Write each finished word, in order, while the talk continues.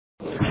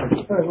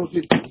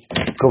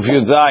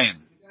Kufyud Zayin.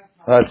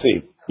 Let's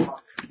see.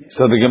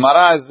 So the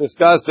Gemara is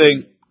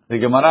discussing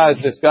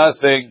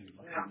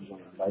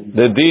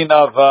the deen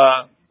of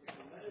a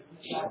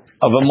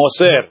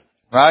moser,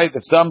 right?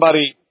 If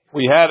somebody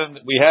we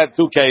had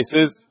two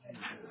cases,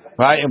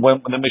 right? And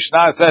when the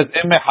Mishnah says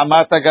Imme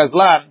Hamata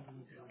Gazlan,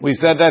 we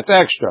said that's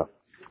extra.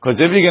 Because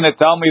if you're going to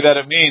tell me that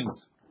it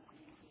means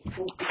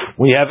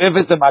if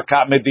it's a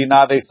Makat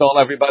Medina, they stole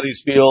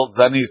everybody's fields,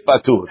 then he's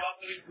patur.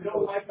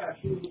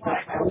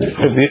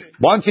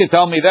 Once you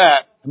tell me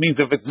that, it means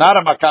if it's not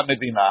a Makat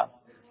Medina,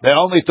 they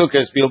only took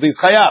his field, he's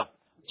chayav.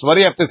 So what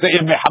do you have to say?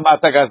 If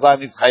Mehamata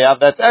Gazlan is chayav,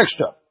 that's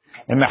extra.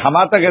 If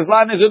Mehamata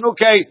Gazlan is a new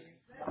case.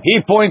 He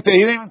didn't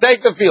even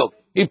take the field.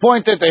 He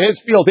pointed to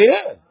his field.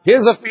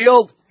 Here's a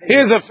field,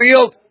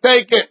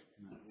 take it.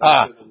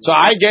 So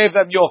I gave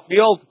them your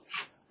field.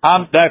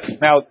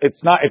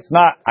 It's not,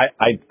 I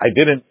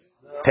didn't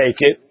take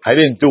it. I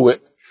didn't do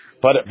it.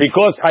 But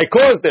because I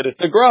caused it,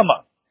 it's a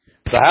grama.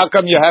 So how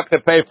come you have to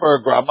pay for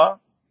a grama?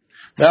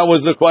 That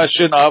was the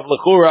question of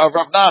Lechura of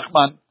Rav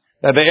Nachman,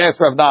 that they asked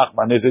Rav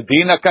Nachman. Is it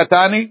Dina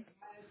Katani?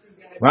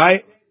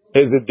 Right?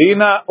 Is it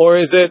Dina or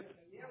is it,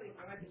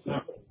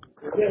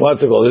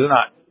 what's it called? Is it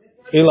not?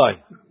 Eli.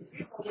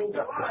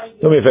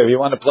 Do me a favor. You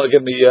want to plug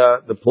in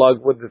the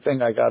plug with the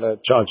thing? I gotta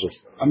charge this.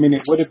 I mean,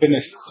 it would have been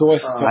a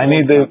source. I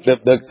need the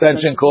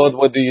extension cord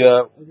with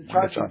the.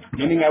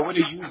 Meaning, I would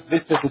have used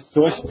this as a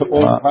source to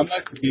all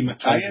Rama to be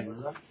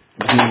Matayim.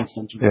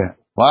 Yeah.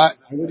 What?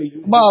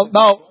 Well,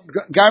 no,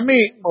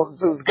 Garmi. Well,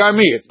 it's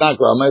Garmi. It's not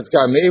Grama. It's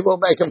Garmi. We'll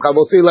make him.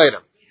 We'll see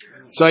later.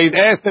 So he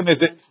asked him,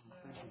 "Is it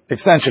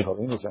extension cord?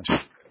 Extension,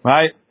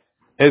 right?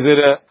 Is it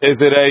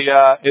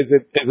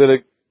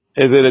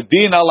a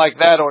dina like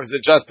that, or is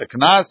it just a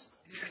knas?"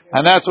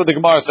 And that's what the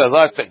Gemara says.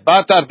 Let's say,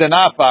 Batar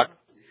denafak,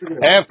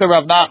 after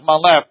Rav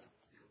Nachman left,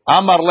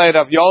 Amar le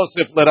Rav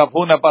Yosef le Rav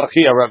Huna bar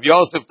Chia. Rav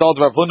Yosef told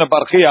Rav Huna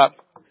bar Chia,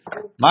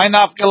 "My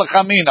nafkel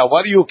chamina.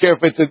 What do you care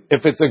if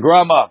it's a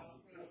grama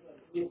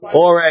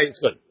or a? It's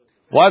good.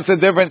 What's the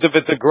difference if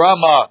it's a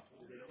grama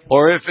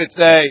or if it's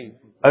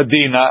a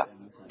dina?"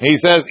 He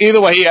says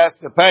either way he has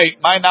to pay.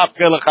 My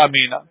nafkel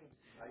chamina.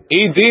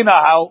 Idina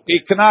how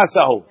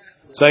iknasahu.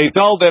 So he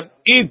told him,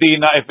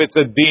 Idina, if it's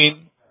a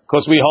din,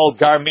 because we hold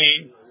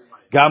Garmi,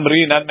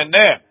 Gamrin, and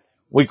Meneh.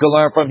 We can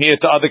learn from here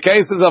to other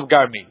cases of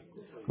Garmi.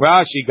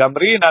 Rashi,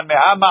 Gamrin, and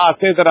Mehama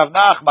Ased Rav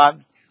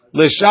Nachman,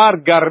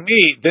 Lishar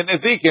Garmi, the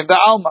Nezikin, the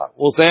Alma.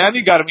 We'll say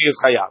any Garmi is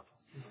Chayav.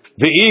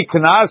 The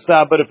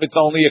Knasa, but if it's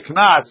only a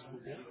Knas,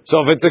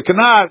 so if it's a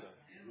Knas,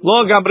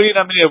 Lo Gamrin,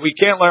 and Meneh, we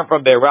can't learn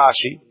from there.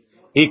 Rashi,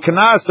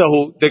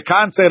 Iknasahu, the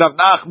concept of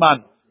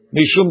Nachman,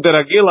 Mishum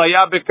Deragil,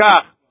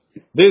 Ayabekach.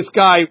 This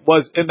guy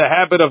was in the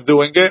habit of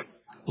doing it.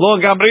 Lo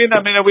gamrina,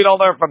 I mean, we don't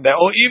learn from that.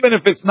 Or even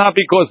if it's not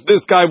because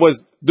this guy was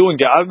doing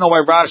it. I don't know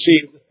why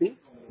Rashi.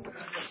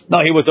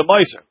 No, he was a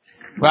moiser,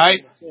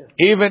 right?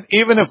 Even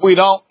if we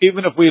don't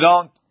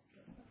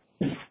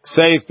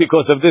say it's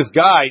because of this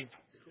guy,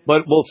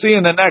 but we'll see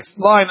in the next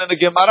line in the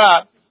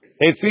Gemara.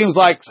 It seems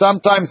like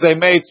sometimes they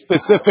made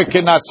specific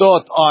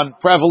kinasot on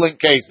prevalent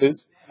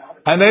cases,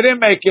 and they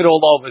didn't make it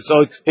all over.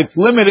 So it's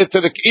limited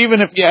to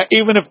even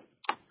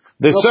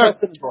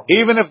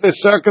if the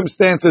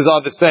circumstances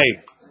are the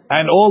same,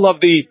 and all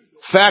of the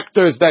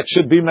factors that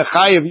should be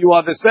mechayev you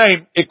are the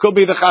same, it could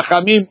be the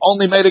Chachamim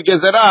only made a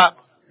gezerah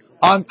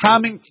on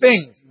common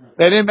things.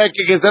 They didn't make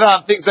a gezerah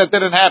on things that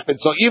didn't happen.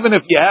 So even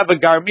if you have a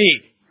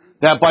garmi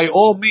that by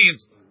all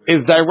means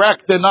is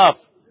direct enough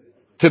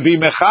to be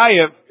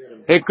mechayev,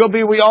 it could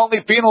be we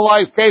only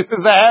penalize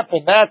cases that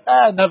happen. That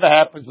never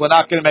happens. We're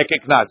not going to make a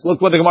knas. Look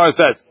what the Gemara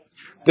says.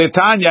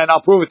 Tanya, and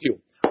I'll prove it to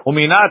you.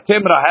 Uminat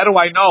timra. How do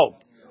I know?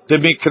 To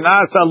be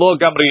knasa lo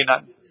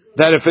gamrina,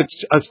 that if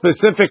it's a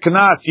specific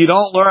knas, you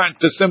don't learn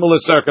to similar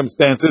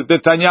circumstances. The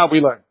Tanya we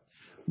learn.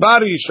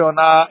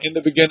 Barishona in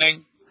the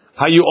beginning,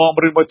 hayu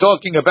omrim. We're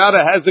talking about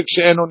a hezek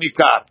she'enu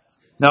nikar.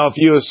 Now, if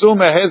you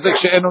assume a hezek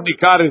she'enu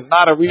nikar is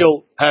not a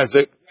real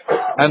hezek,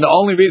 and the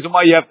only reason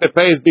why you have to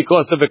pay is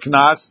because of a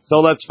knas, so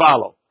let's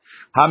follow.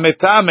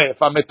 Hametame, if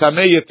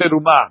hametame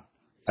yeteruma,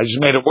 I just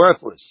made it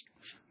worthless,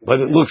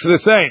 but it looks the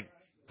same.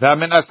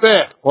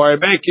 V'amenasech, or I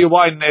make you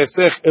wine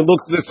nesech, it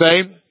looks the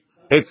same.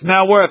 It's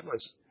now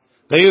worthless.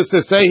 They used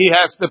to say he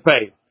has to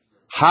pay.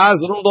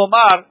 Hazrul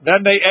Omar,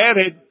 then they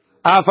added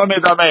Afa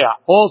Medameya.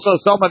 Also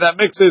someone that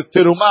mixes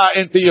Tiruma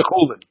into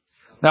Yechulin.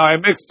 Now I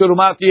mix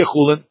Tiruma to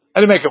Yechulin,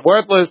 I didn't make it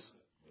worthless,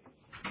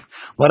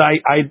 but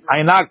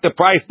I knocked the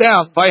price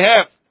down by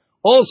half.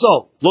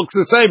 Also, looks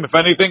the same. If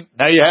anything,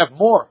 now you have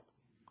more.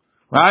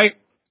 Right?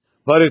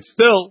 But it's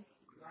still,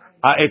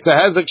 it's a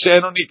Hezek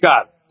She'enu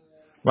Nikar.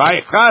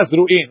 Right?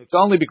 Chazru'in. It's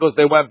only because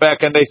they went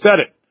back and they said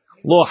it.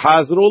 Lo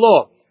Hazru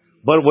Lo.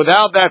 But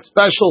without that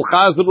special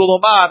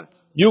Chazrul Omar,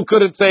 you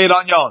couldn't say it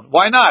on your own.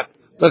 Why not?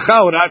 The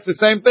Chawr, that's the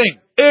same thing.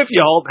 If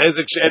you hold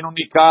Hezek She'enu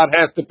Nikar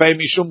has to pay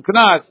Mishum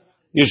Knas,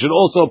 you should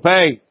also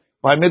pay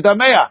by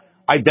Midameya.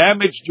 I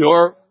damaged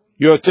your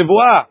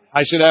Tivua.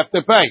 I should have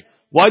to pay.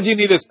 Why do you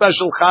need a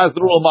special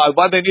Chazrul Omar?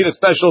 Why do they need a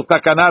special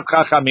Takanat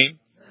Chachamim?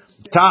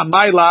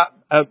 Ta'maila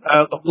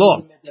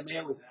law.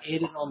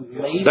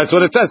 That's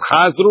what it says.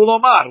 Chazru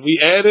lomar. We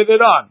added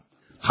it on.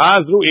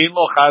 Chazru in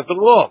lo chazru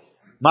lo.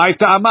 My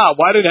ta'ama.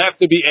 Why did it have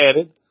to be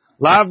added?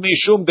 Lav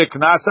mishum de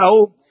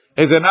knasahu.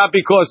 Is it not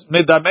because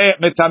metameh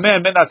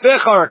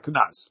menasech or a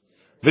knas?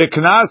 The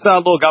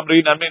knasa lo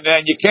gamrina min.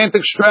 And you can't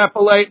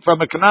extrapolate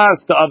from a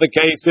knas to other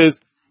cases.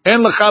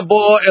 In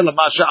lechabo el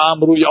masha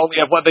amru. You only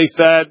have what they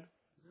said.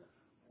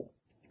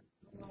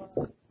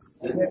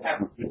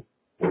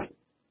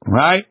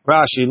 Right?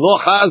 Rashi. Lo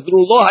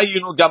chazru lo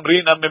hayinu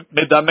gamrina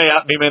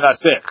medameh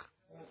mimenasech.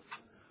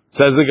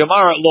 Says the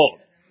Gemara, lo.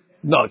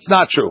 No, it's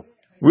not true.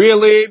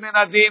 Really,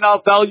 Minadin,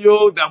 I'll tell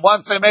you that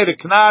once they made a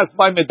knas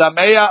by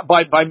medameya,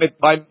 by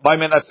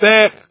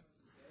menasech,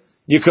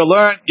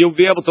 you'll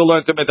be able to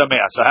learn to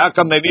medameya. So how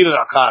come they needed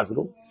a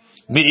chazru?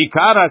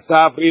 Mi'ikara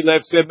safri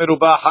lefsed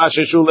merubah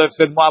hasheshu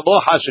lefsed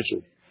mu'alo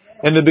hasheshu.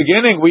 In the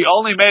beginning, we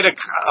only made a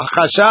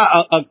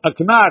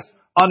knas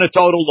on a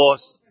total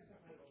loss.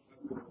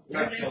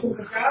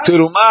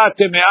 Teruma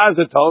temeah is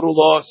a total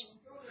loss.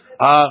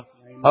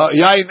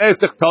 Yain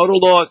esech total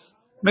loss.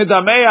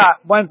 Medameya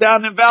went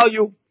down in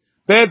value.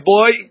 Bad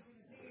boy,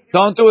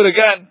 don't do it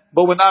again,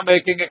 but we're not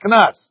making a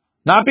knas.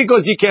 Not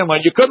because you can't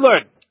learn. You could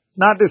learn.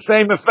 Not the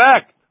same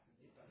effect.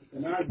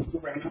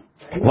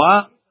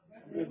 What?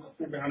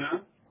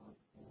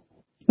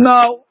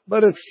 No,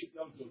 but it's...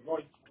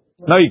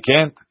 No, you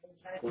can't.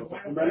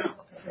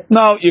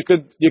 No, you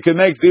could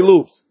make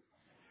ziluf.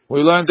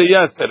 We learned it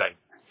yesterday.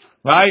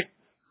 Right?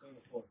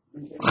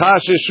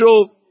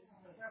 Chasheshu.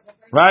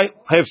 Right?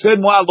 Hefsid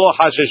mu'al lo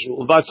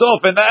chasheshu.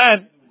 Vasof, in the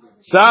end,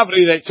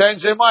 Savri, they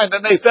changed their mind.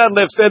 Then they said,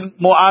 "Lefsid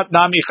mu'at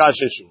nami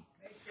chasheshu."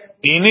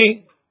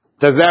 Ini,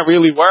 does that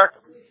really work?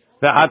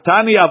 The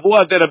Hatani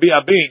Avua de Rabbi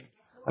Abin.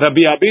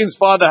 Rabbi Abin's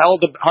father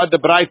had the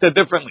Braita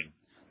differently.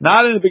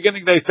 Not in the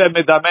beginning they said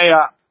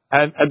medameya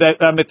and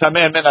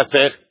metameh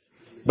menasech.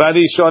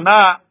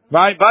 Barishona,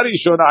 right?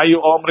 Barishona ayu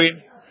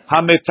omrin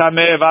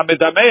hametameh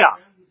v'medameya.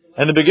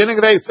 In the beginning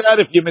they said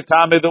if you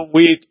metameh the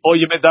wheat or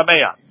you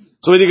medameya.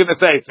 So what are you going to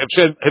say?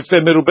 If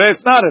said merubeh,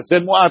 it's not. It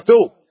said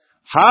mu'atu.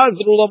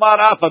 Hazru lomar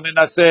afa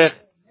menasech.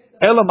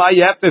 Elamai,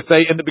 you have to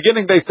say, in the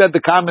beginning they said the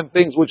common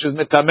things, which is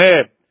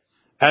mitameh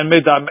and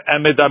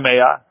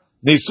medameya.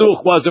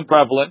 Nisuch wasn't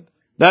prevalent.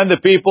 Then the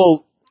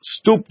people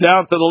stooped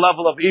down to the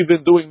level of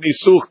even doing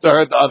nisuch to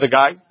hurt the other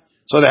guy.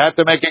 So they had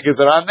to make a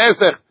gezeran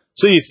nesech.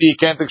 So you see, you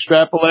can't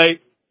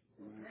extrapolate.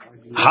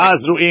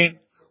 Hazru in,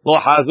 lo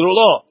hazru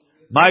lo.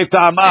 My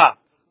ta'ama,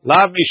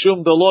 lav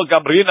mishum de lo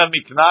gamrina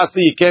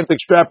miknasi. You can't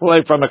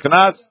extrapolate from a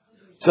knas.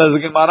 Says the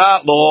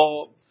Gemara,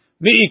 lo.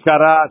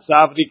 Mi'ikara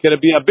savri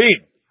k'Rabbi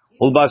Abin.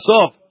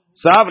 Ulbasof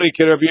savri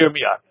k'Rabbi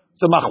Yirmiyah.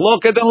 It's a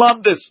machloket in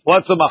lamdis.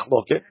 What's a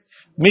machloket?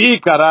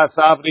 Mi'ikara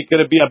savri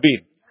k'Rabbi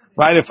Abin.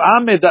 Right? If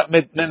I'm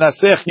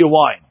menasech your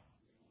wine,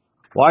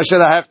 why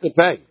should I have to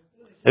pay?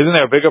 Isn't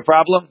there a bigger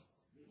problem?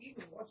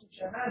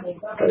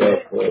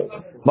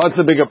 What's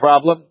the bigger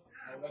problem?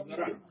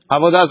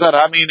 Avodah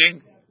zarah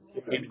meaning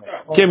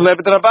kim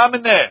lebed rabah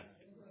mineh.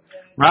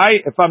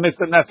 Right? If I'm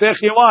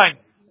menasech your wine.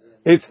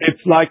 It's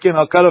like,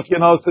 cut off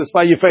your nose to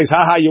spite your face.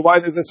 Ha ha, your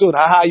wine is a suit.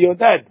 Ha ha, you're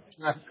dead.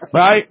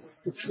 Right?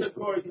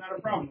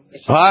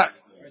 What?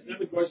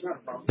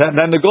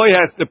 Then the goy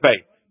has to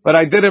pay. But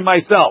I did it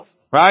myself.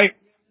 Right?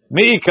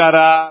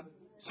 Mi'ikara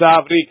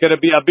savri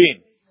k'Rabbi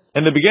Abin.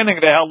 In the beginning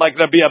they held like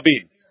Rabbi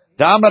Abin.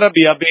 Dam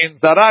Rabbi Abin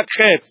zarak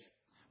chetz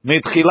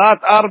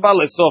mitchilat arba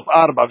lesof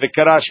arba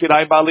v'kara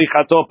shvilai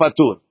ba'alichato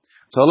patur.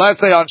 So let's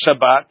say on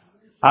Shabbat,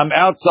 I'm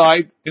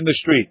outside in the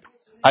street.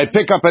 I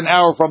pick up an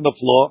arrow from the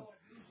floor,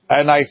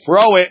 and I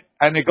throw it,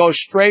 and it goes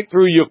straight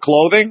through your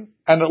clothing,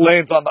 and it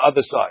lands on the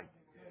other side.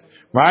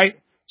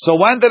 Right? So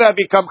when did I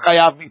become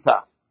chayav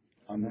mitah?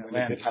 When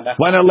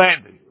it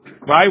landed.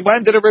 Right?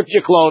 When did it rip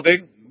your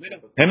clothing?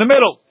 In the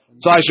middle.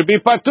 So I should be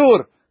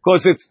patur.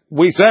 Because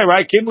we say,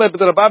 right, kim lebed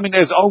rabbamin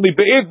is only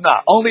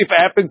be'idna. Only if it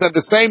happens at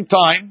the same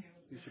time,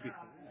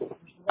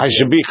 I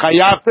should be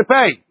chayav to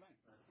pay.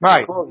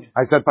 Right.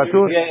 I said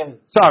patur?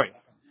 Sorry.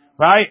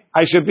 Right?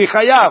 I should be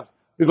chayav.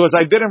 Because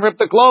I didn't rip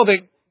the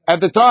clothing at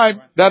the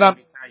time that I'm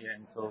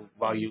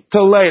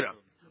till later.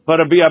 But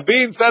Rabbi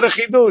Abin said a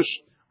chidush.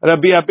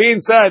 Rabbi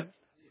Abin said,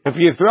 if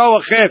you throw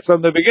a chet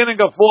from the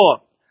beginning of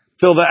 4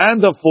 till the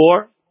end of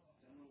 4,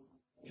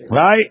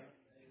 right?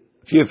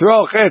 If you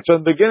throw a chet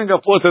from the beginning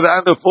of 4 to the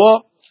end of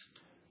 4,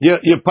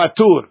 you're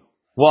patur.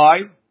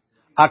 Why?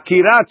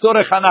 Akira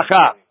tzorech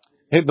hanacha.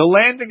 The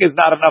landing is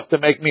not enough to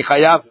make me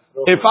chayav.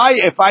 If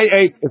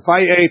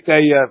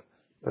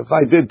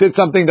I did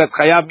something that's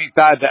chayav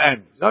mitah at the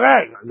end,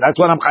 okay, that's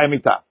what I'm chayav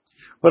mitah.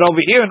 But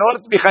over here, in order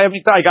to be chayav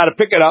mitah, I got to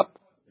pick it up.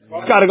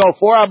 It's got to go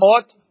 4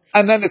 amot,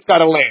 and then it's got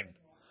to land.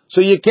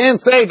 So you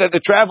can't say that the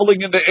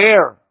traveling in the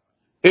air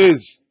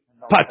is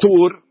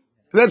patur.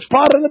 That's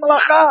part of the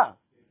malacha.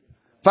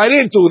 If I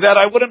didn't do that,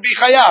 I wouldn't be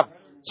chayav.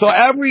 So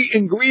every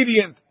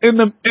ingredient in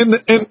the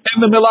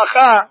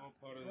malacha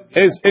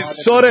is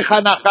sorech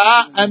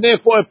hanacha, and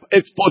therefore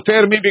it's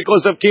poter me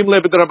because of kim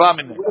lebed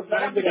rabbamin.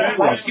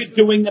 You're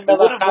doing the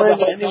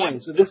malacha anyway.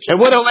 So this it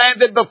would have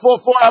landed before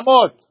 4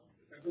 amot.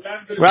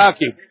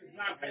 Rocky.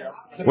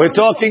 We're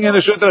talking in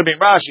the Shut Rabim.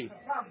 Rashi.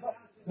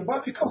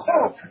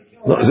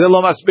 זה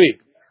לא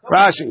מספיק.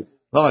 Rashi.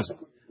 לא מספיק.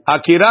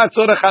 Akira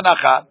tzorech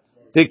hanacha.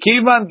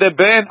 Tekivan de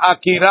ben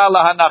akira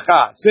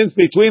lahanacha. Since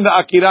between the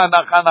akira and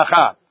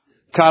hanacha,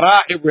 kara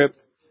it ripped.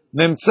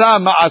 Nimtza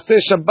ma'aseh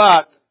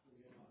Shabbat.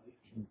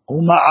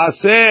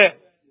 Uma'aseh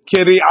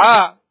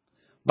kiri'ah.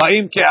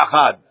 Ba'im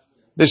ke'achad.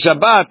 The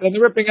Shabbat and the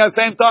ripping at the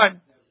same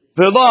time.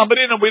 V'lo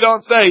amrinu, we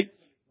don't say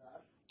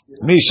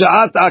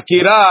Misha'at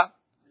akira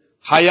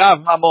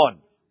hayav mamon.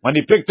 When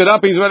he picked it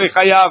up, he's already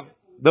chayav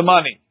the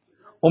money.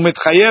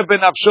 Umitchayev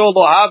benafsho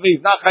lo havi,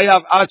 he's not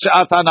chayav ad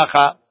she'at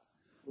hanacha.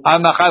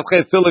 Hanachat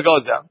chet still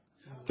goes down.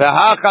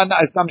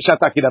 V'hachana, it's not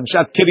Mishat akira,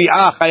 Mishat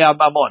kiri'ah chayav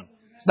mamon.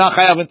 It's not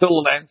chayav until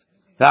it lands.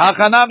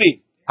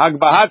 V'hachanami,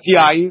 hagbahat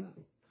yayin,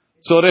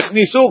 tzorech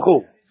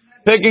nisuchu.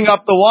 Picking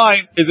up the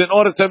wine is in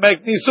order to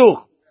make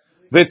nisuch.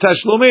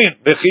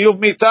 V'tashlumin, v'chiyuv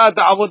mitah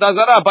da'avodah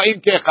zarah,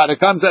 ba'im kechad. It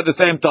comes at the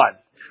same time.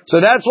 So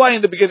that's why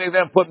in the beginning they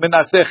didn't put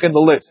menasech in the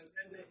list.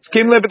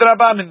 Skim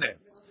le'b'drabam in there,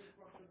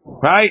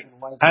 right?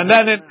 And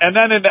then in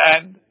the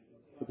end,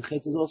 the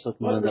chet is also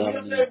not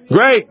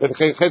great, but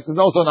the chet is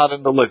also not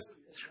in the list,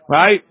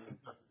 right?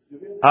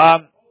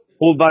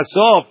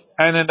 Ulbasov,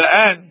 and in the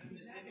end,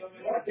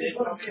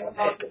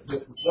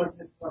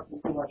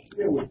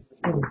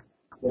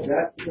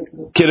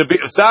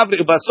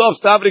 Basov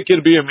Savri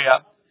Kirbi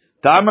Yirmiyah.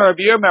 Tamar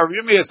Rabbi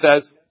Yirmiyah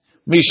says,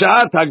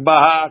 Mishat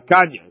Hagbaha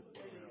Kanya.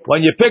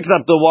 When you picked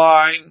up the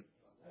wine,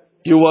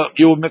 you were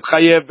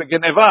mitchayev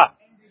b'geneva.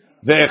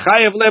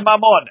 Ve'chayev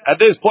le'mamon. At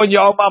this point, you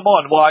owe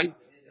mamon. Why?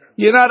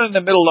 You're not in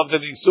the middle of the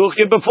nisuch.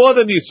 You're before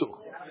the nisuch.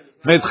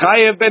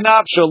 Mitchayev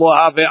benafsho lo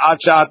have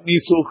achat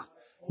nisuch.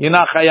 You're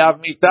not chayav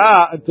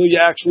mitah until you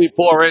actually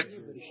pour it.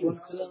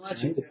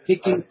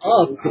 Picking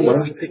up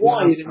the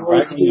wine in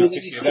order to do the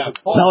nisuch.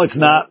 No, it's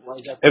not.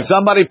 If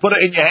somebody put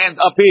it in your hand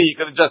up here, you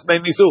could have just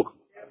made nisuch.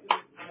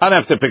 I don't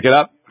have to pick it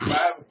up. If I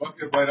have a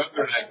bucket right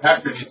under and I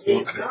capture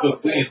nisuch and it's still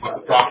clean, what's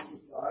the problem?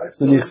 It's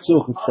the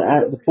nisuch.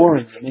 It's the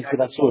pouring that makes it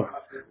asur.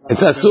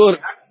 It's asur.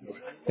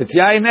 It's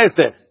yain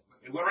nesef.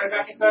 It went right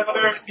back into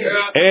another.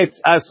 It's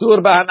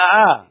asur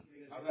b'hana'ah.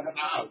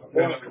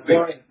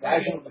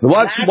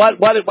 What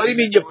do you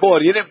mean you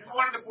poured? You didn't. If you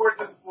wanted to pour it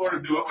to the floor to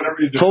do it, whatever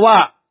you do. For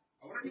what?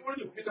 Whatever you want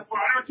to do. Pick up for, I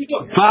don't know what you do.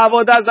 For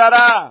avodah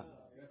zarah.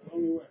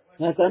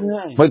 That's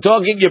anyway. We're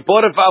talking you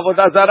poured it for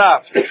avodah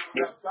zarah.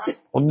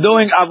 I'm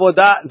doing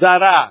avodah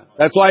zarah.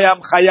 That's why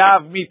I'm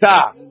chayav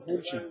mitah.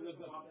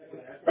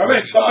 I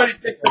mean, somebody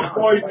takes the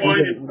wine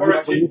and pour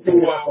it into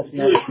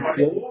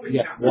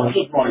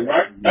wine,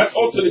 right? That's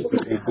also the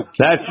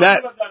That's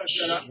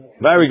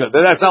very good.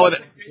 That's not what.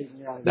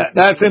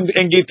 That's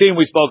in Gittin.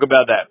 We spoke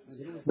about that.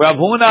 Rav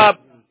Huna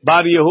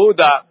bar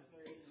Yehuda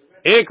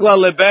ikla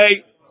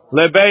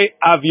lebei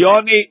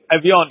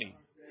Avioni.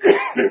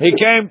 He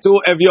came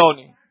to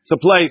Avioni. It's a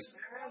place.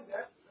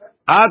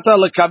 Ata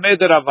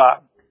lekamed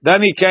Rava.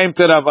 Then he came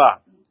to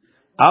Rava.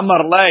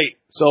 Amar lei.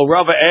 So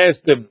Rava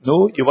asked him,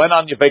 "No, you went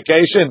on your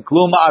vacation.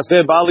 Klum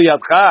ma'aseh bali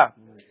yadcha.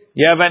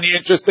 You have any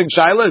interesting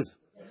shilas?"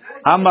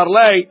 Amar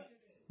lei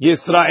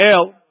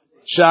Yisrael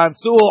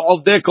shansu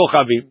ovdei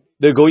kochavim.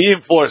 The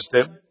goyim forced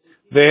him.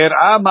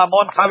 Ve'er'a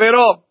mamon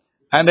havero.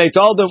 And they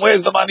told him,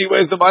 "Where's the money?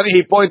 Where's the money?"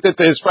 He pointed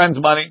to his friend's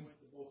money.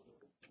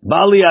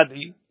 Bali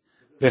yadi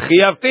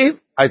v'chiyavtiv.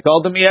 I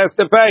told him he has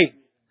to pay.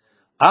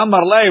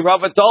 Amar lei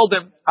Rava told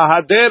him,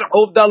 "Ahader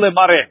uvda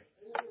lemareh.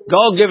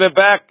 Go give it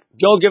back.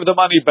 Go give the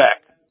money back."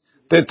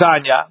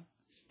 Tanya,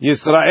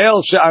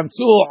 Yisrael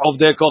she'ansu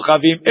ovdei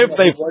kochavim. If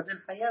they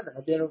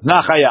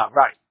not chayav,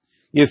 right?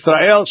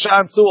 Yisrael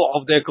she'ansu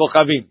ovdei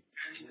kochavim.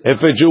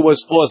 If a Jew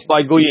was forced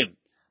by goyim,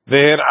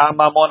 ve'er'a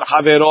mamon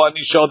havero, and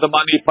he showed the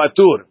money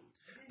patur.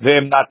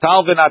 Ve'em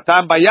natal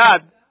v'natan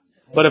bayad.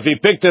 But if he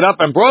picked it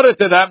up and brought it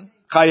to them,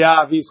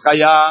 chayav, he's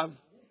chayav.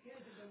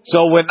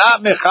 So we're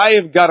not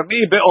mechayiv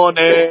garmi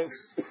be'ones.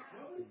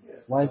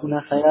 Why is it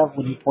not chayav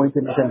when he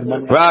pointed at the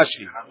money?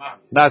 Rashi,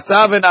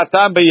 nasa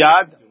v'natan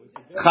bayad.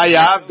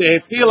 Chayav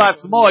de'etzil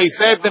atzmo. He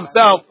saved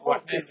himself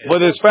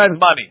with his friend's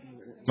money,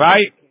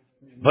 right?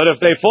 But if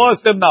they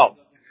forced him, no.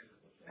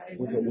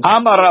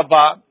 Amar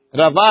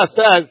Rava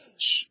says,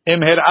 Im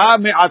hir'a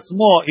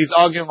me'atzmo. He's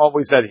arguing what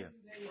we said here.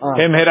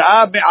 Im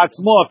hir'a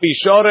me'atzmo. If he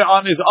showed it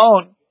on his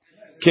own,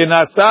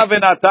 kinasa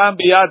v'natan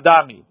biyad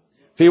dami.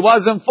 If he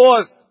wasn't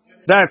forced,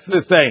 that's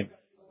the same.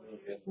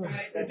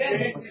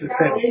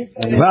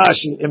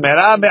 Rashi, Im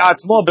hir'a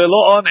me'atzmo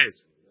belo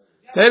ones.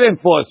 They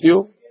didn't force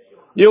you.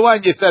 You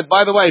went, you said,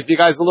 by the way, if you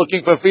guys are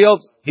looking for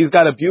fields, he's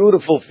got a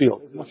beautiful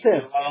field.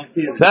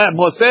 That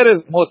Moser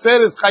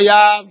is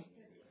chayav.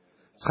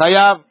 It's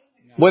chayav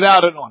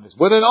without an honest.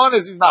 With an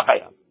honest, he's not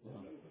chayav.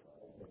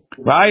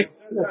 Right?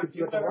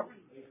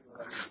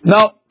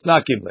 No, it's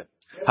not kiblet.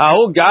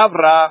 Hahu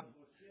gavra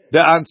the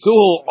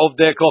ansu of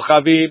the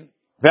kochavim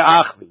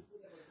ve'achvi.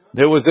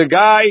 There was a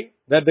guy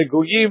that the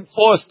goyim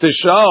forced to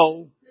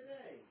show,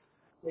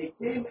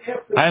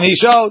 and he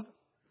showed.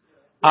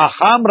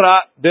 Achamra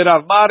de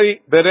Rav Mari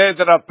bered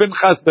Rav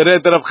Pinchas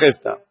bered Rav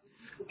Chesta.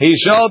 He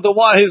showed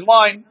his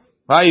wine.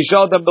 Right? He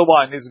showed them the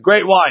wine. It's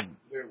great wine.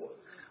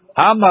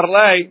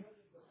 Amarle,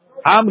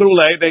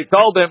 Amrule, they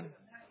told him,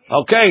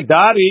 okay,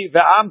 Dari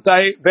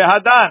ve'amtai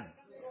ve'hadan.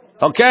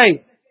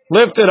 Okay,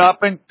 lift it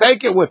up and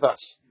take it with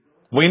us.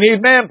 We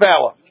need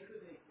manpower.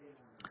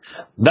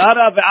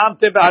 Dara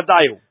ve'amte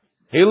ve'hadayu.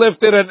 He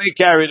lifted it and he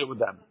carried it with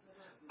them.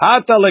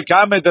 Ata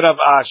lekamed Rav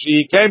Ashi.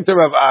 He came to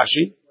Rav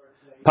Ashi.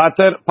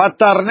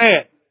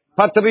 Patrine.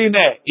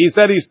 He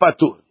said he's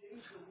patur.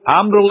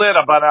 Amrule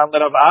Rabbanan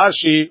Rav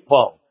Ashi.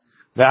 Well,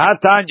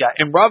 ve'hatanya.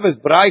 In Rav's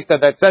Braita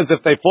that says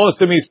if they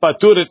forced him he's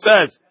patur, it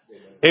says,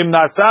 Im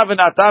nasav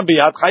v'natam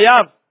biyad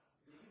chayav.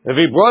 If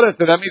he brought it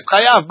to them, he's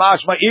chayav.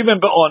 Mashma, even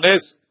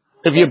be'onis,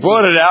 if you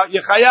brought it out,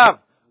 you're chayav.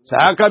 So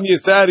how come you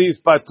said he's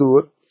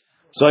patur?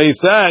 So he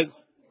says,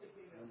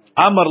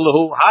 Amar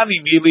lehu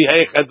hani mili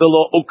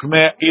heichadelo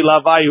ukme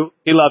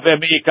ilave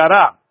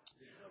miikara.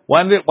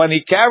 When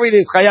he carried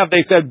his chayav,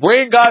 they said,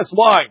 bring us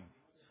wine.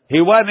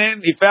 He went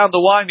in, he found the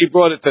wine, he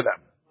brought it to them.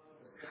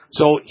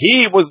 So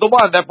he was the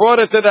one that brought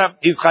it to them.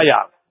 He's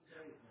chayav.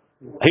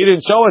 He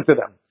didn't show it to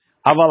them.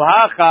 Aval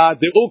hacha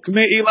de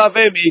ukme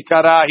ilave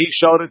miikara. He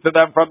showed it to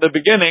them from the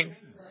beginning.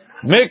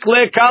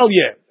 Mikle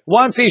kalye.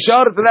 Once he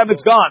showed it to them,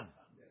 it's gone.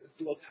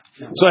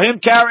 So him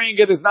carrying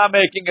it is not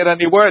making it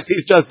any worse.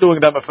 He's just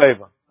doing them a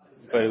favor.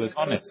 But it was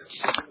honest.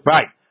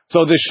 Right.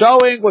 So the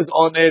showing was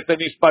honest and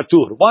he's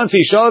patur. Once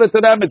he showed it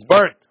to them, it's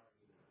burnt.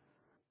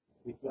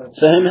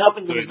 So him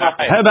helping them is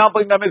nothing. Him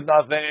helping them is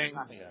nothing.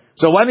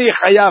 So when he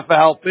chayav for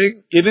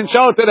helping, he didn't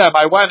show it to them.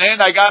 I went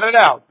in, I got it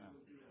out.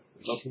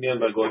 It's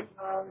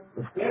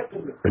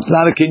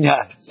not a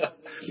kinyan.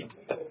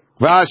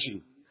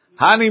 Rashi.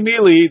 Hani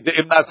mili de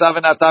imnasav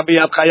natam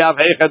biyad chayav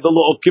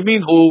heichadulu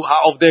ukminhu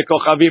ha'ovdei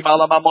kochavim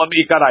ala mamon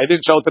miikara. He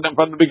didn't show it to them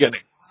from the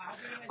beginning.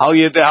 Al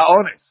yedei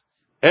ha'ones.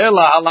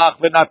 Ela halach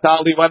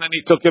v'natali when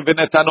he took it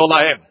v'netanu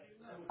lahem.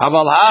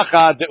 Aval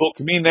hacha de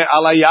ukmine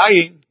ala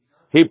yayin.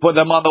 He put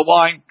them on the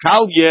wine.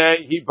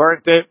 Kalye, he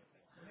burnt it.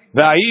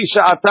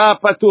 V'aisha ata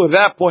patur.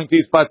 That point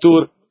he's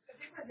patur.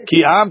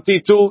 Ki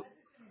amti tu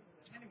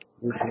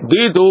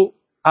didu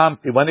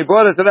amti. When he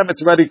brought it to them,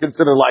 it's already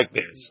considered like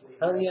this.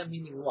 Kalya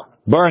meaning what?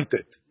 Burnt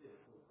it.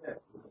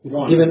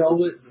 Even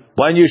though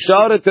when you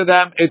showed it to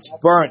them, it's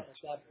burnt.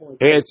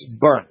 It's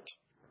burnt.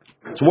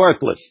 It's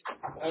worthless.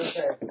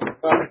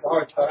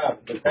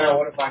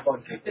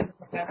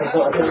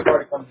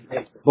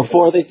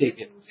 Before they take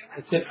it. I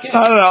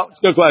don't know. It's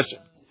a good question.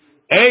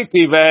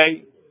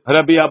 Eitive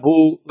Rabbi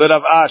Abu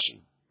Rav Ashi.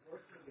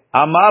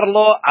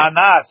 Amarlo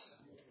Anas.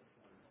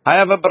 I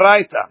have a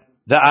braita.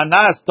 The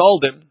Anas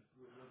told him,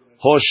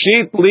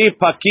 Hoshit li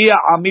pakia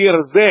amir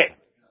zeh.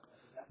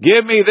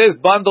 Give me this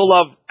bundle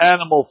of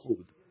animal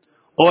food.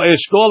 Or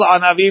eshkol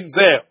anavim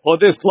zeh. Or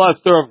this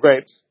cluster of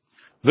grapes.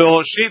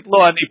 Ve'hoshit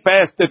lo, and he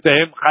passed it to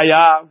him,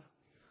 chayav.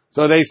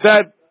 So they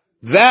said,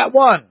 that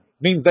one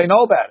means they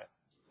know about it.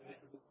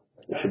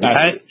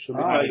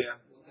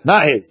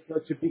 Not his. So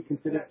it should be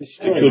considered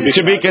destroyed. It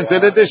should be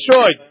considered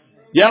destroyed.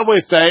 Yeah, we're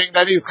saying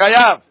that he's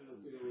chayav.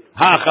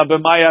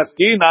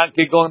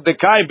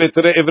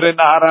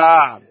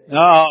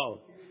 No,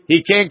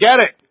 he can't get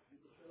it.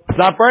 It's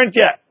not burnt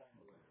yet.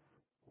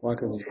 Why?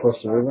 Because it's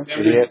across the river?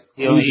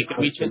 He can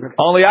reach it.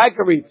 Only I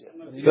can reach it.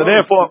 So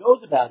therefore,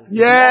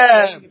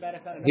 yeah,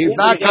 he's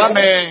not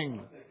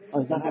coming.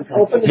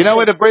 You know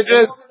where the bridge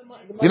is?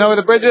 You know where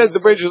the bridge is? The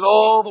bridge is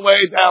all the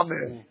way down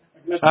there.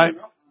 Right?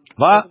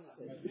 What?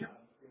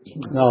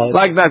 No.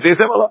 Like that.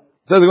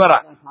 Says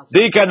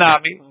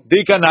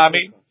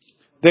Dikanami,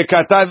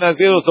 Dekatan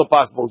Nazir also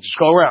possible. Just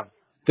go around.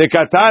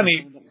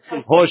 Dekatani,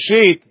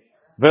 Hoshit,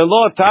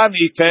 Velo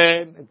Tani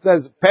Ten. It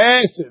says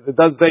pass it. It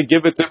doesn't say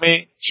give it to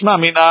me. Shma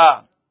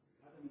Mina.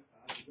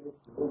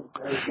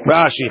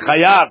 Rashi,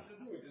 Chayav.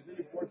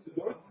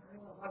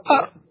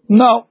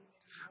 No.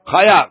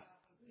 Chayav.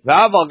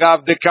 V'aval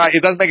gav dekai.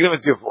 It doesn't make a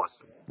difference to your force.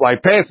 By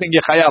passing,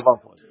 you chayav on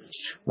force.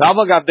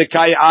 V'aval gav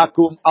dekai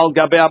akum al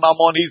gabe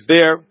amamon. He's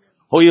there.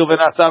 Hoyil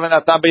v'nasav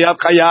v'natam beyad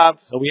chayav.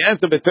 So we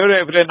answer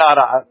b'tere evre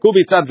nara. Ku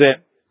mitzad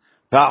zeh.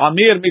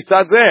 V'amir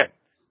mitzad zeh.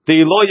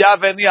 Ti lo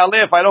yaveni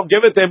aleh. If I don't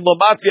give it to him, lo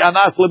matzi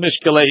anas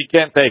lemishkele. He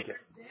can't take it.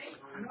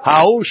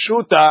 Ha'u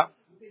shuta.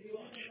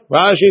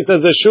 Rashi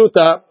says a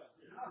shuta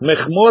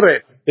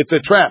mechmuret. It's a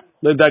trap.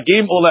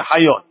 Ledagim or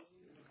lehayot.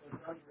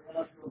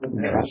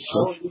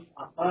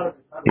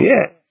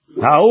 Yeah.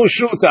 Ha'u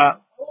shuta.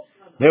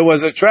 There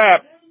was a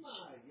trap.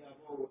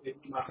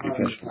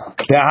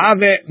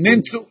 Tehave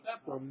ninsu.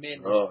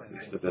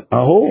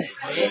 Who?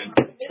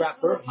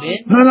 Trapper.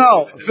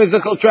 No. A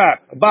physical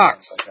trap. A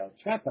box.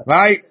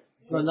 Right?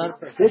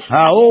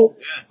 Ha'u.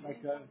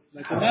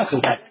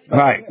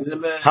 Right.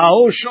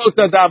 Ha'u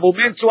shuta dabu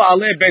minsu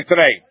ale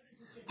betrei.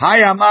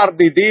 Hay amar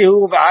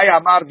didihu v'hay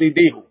amar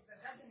didihu.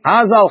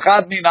 Hazal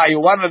chad minayu.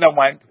 One of them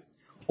went.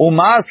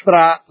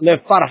 Umastra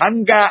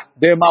lefarhanga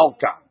de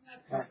malka.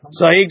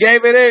 So he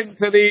gave it in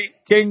to the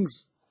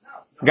king's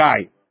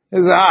guy. He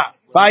said,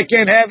 if I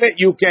can't have it,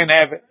 you can't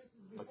have it.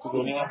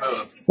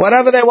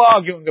 Whatever they were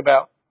arguing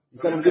about. You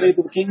got him good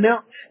to the king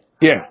now?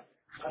 Yeah.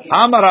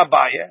 Amar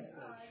Abaye.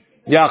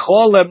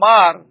 Yachol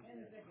lemar.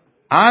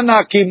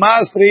 Ana ki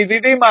masri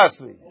didi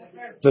masri.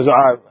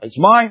 It's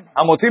mine.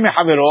 Hamotzi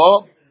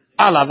mechavero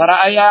alav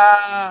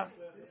ra'aya.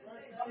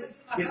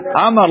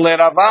 Amar le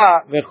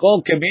Rava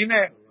v'chol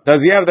kemine.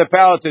 Does he have the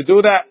power to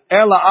do that?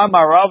 Ela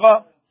amar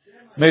Rava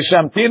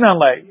mishamtinan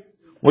le.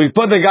 We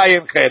put the guy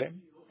in cherem.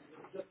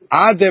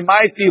 Ad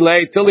mighty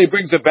le till he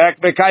brings it back.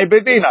 V'kai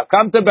bedina.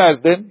 Come to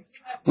Bezdin.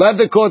 Let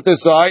the court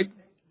decide.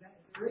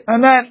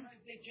 And then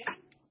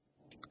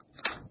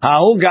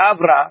Ha'u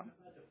gavra.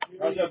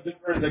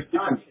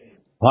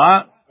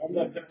 What?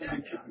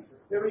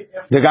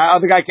 The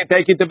other guy can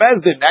take it to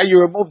Bezdin. Now you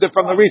removed it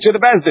from the reach of the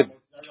Bezdin.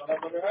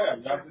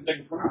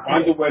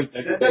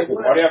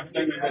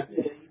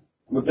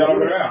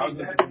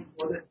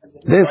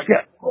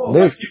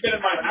 This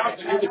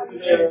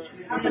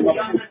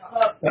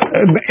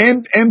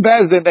in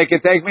Bezdin, they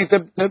can take me to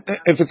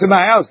if it's in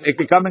my house, they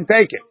can come and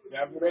take it.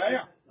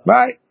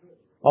 Right?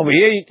 Over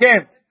here you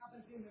can't.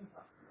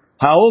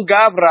 Ha'u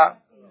gavra.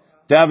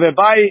 There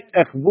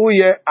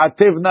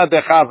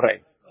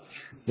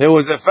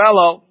was a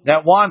fellow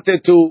that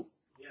wanted to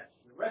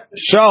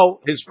show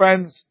his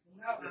friends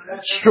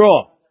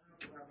straw.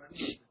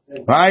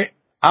 Right?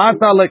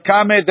 Ata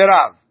lekame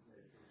derav.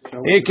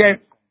 He came.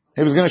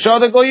 He was going to show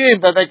the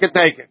goyim that they could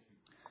take it.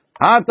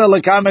 Ata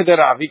lekame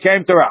derav. He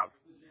came to Rav.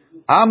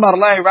 Amar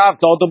le Rav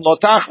told him lo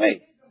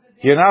tachvi.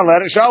 You're not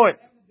let it show it.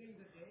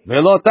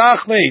 Velo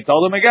tachvi. He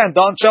told him again,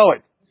 don't show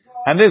it.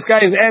 And this guy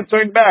is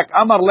answering back.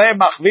 Amar le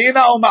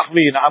machvina o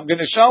machvina. I'm going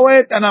to show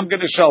it and I'm going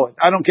to show it.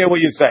 I don't care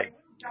what you say.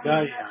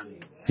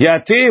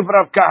 Yativ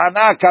Rav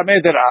Kahana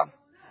kameh derav.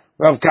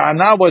 Rav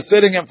Kahana was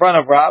sitting in front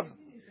of Rav.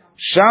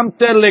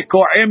 Shamte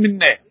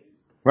lekoemne.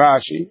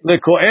 Rashi.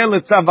 Lekoe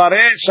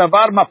letzavare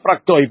shavar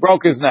mafrakto. He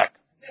broke his neck.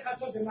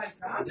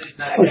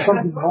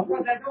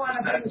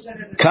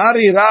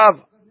 Kari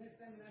Rav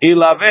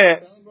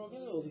ilave.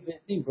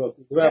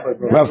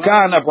 Rav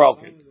Kahana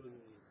broke it.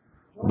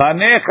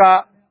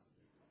 Banecha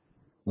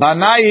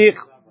Banayich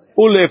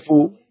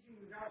ulefu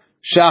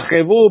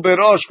shachevu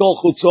berosh kol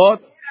chutzot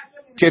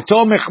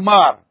keto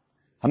mechmar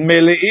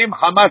meleim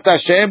hamat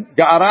Hashem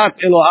ga'arat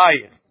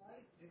Elohayich.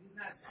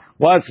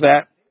 What's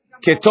that?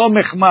 Keto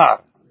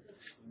mechmar.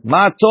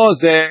 Ma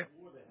toze?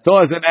 To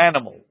is an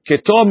animal.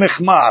 Keto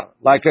mechmar,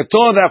 like a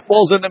to that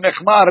falls in the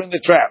mechmar in the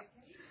trap.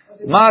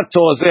 Ma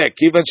toze?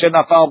 Kiven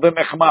shenafal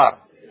b'mechmar.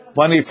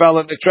 When he fell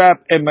in the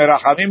trap,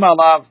 emerachamim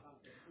alav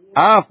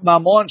af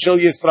mamon shel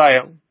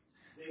Yisrael.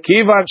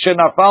 Kivan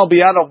shenafal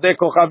biyad of de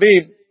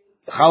kochavim.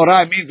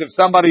 Chaura means if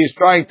somebody is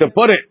trying to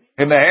put it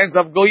in the hands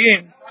of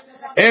goyim,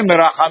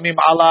 emerachamim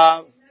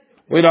alav.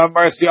 We don't have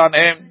mercy on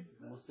him.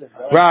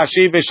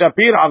 Rashi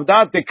v'shapir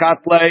avdat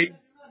tekatlei.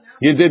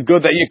 You did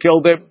good that you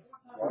killed him.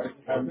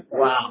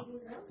 Wow.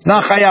 It's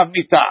not chayav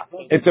mita.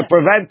 It's a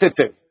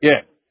preventative.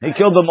 Yeah. He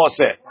killed the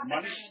Moseh.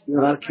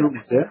 You're not killing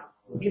Moseh?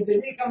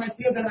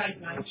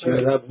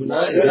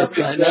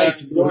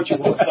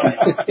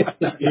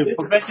 You're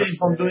preventing him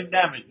from doing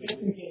damage.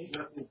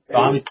 So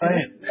I'm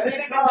saying.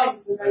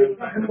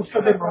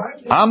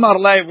 Amar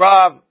lei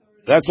Rav.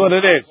 That's what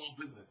it is.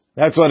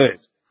 That's what it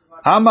is.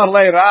 Amar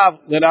lei Rav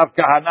Rav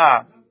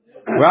Kahana.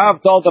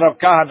 Rav told Rav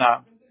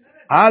Kahana,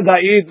 Ada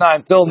idna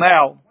until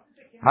now,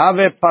 have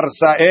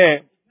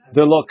parsae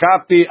de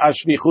lokapti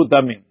ashvichut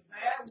damim.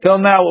 Till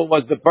now it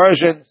was the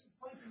Persians.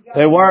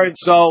 They weren't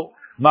so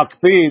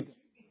makpid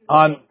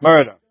on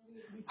murder.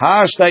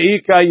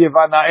 Hashta'ika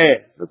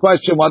yivanae. It's the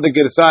question what the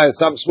Girsai is.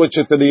 Some switch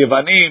it to the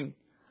Yivanim.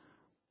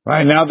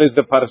 Right now there's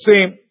the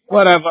Parsim.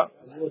 Whatever.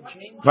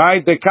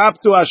 Right? The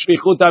kaptu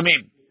ashvichut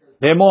damim.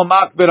 They're more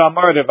makbid on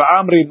murder.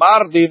 Va'amri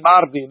mardi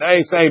mardi.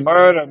 They say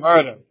murder,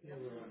 murder.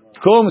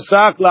 Kum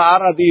sak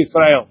la'aradi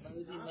Israel.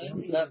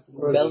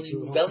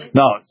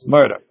 No, it's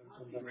murder.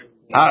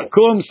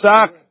 Kum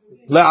sak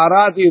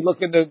le'aradi.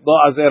 Look in the Lo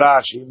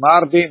Azerashi.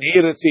 Mardin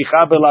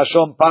hiritzicha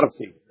belashon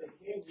parsi.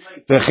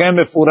 V'chem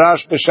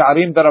mefurash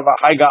b'sha'arim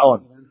d'Ravachai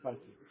Gaon.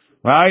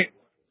 Right?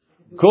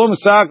 Kum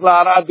sak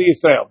le'aradi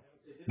Israel.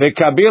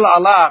 V'kabil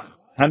alach.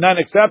 And then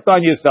accept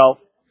on yourself.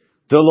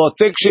 D'lo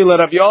tikshi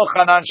le'Rav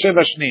Yochanan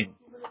sheva shnin.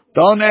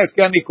 Don't ask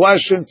any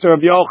questions to Rav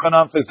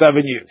Yochanan for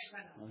 7 years.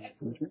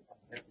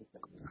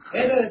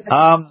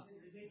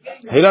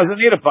 He doesn't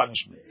need a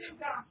punishment.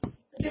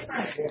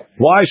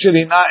 Why should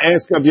he not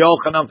ask Rabbi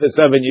Yochanan for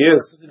 7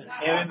 years?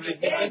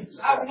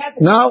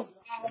 No.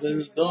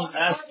 Don't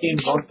ask him.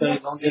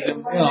 Don't get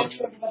him wrong.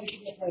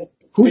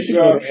 Who should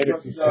go to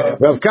Eretz Yisrael?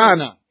 Rav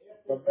Kahana.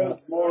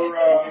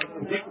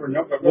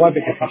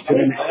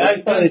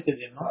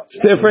 It's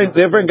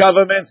different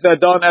governments that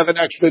don't have an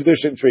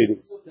extradition treaty.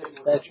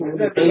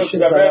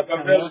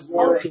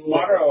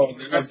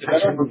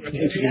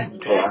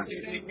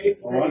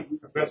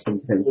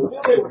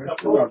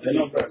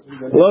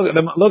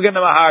 Look in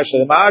the Maharsha.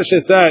 The Maharsha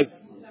says,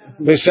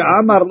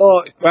 "V'sha'amar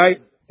lo," right?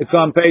 It's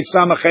on page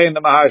Samachay in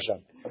the Maharsha.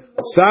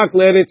 Sak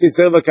le'eretz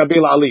Yisrael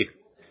v'kabil alich.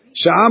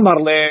 Sha'amar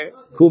le.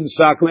 Kum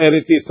sak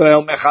le'eretz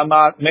Yisrael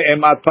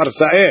me'emat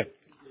parsae.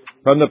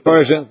 From the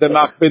Persians, the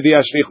makpidi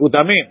ashvichut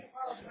damim.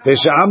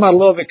 Ve'sha'amar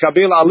lo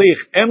ve'kabil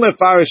alich en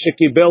lefarish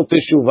shekibel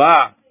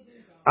teshuvah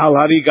al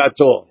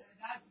harigato.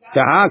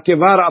 Kaha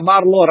kivar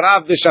amar lo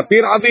Rav the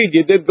Shapir Avid.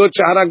 You did good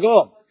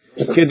shaharago.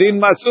 Kedin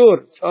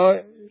masur.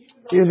 So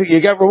you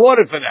get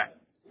rewarded for that.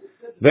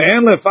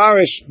 Ve'en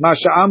lefarish ma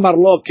she'amar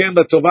lo ken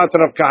letovat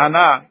Rav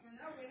Kahana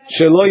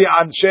shelo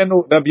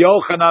ya'anshenu Rabbi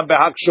Yochanan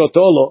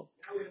behakshotolo.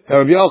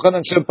 Rabbi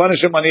Yochanan should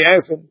punish him when he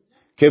asks him.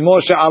 Kemo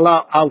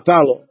she'ala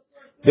altalo.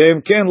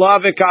 Ve'im ken lo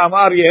ave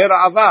ka'amar yeher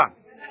ava.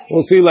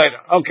 We'll see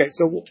later. Okay,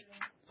 so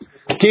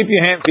keep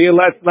your hands here.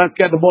 Let's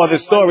get the more of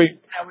the story.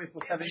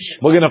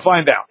 We're going to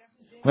find out.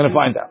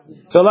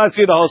 So let's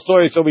see the whole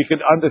story so we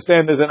can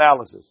understand his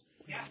analysis.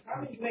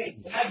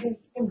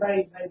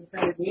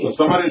 So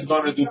somebody's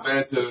going to do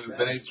bad to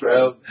Bnei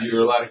Israel,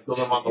 you're allowed to kill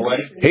them on the way?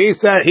 He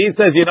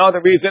says, you know what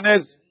the reason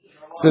is?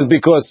 He says,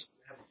 because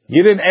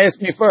you didn't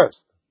ask me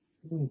first.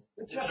 Kill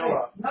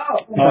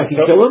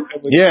him?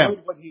 Yeah.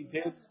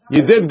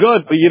 You did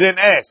good, but you didn't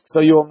ask. So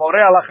you were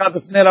moreh alacha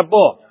b'fnei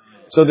rabo.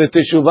 So the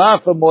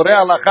teshuvah for moreh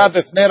alacha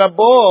b'fnei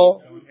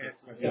rabo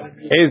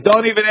is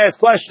don't even ask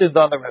questions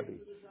on the Rebbe.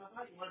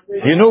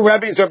 You knew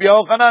Rebbe's Rabbi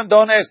Yochanan,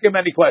 don't ask him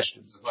any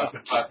questions.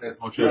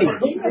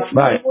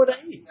 Right.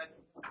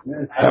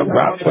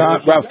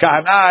 Rav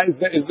Kahana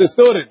is the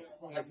student.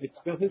 It's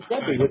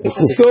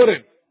the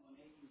student.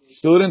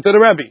 Student to the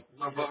Rebbe.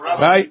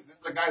 Right? This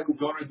is the guy who's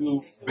going to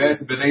do bad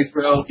to Bnei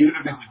Israel, even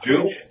if he's a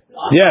Jew?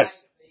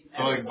 Yes.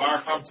 So like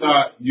Bar comes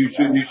out, you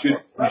should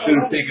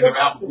have taken him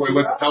out before he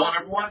went to telling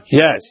everyone?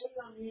 Yes.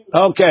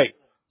 Okay.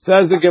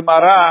 Says the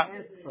Gemara.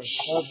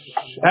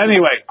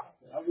 Anyway.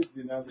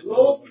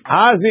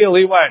 Hazil,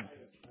 he went.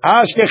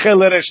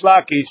 Ashkechel Rish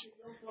Lakish.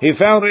 He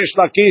found Rish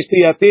Lakish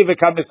Tiyati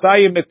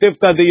v'kamisayim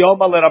metifta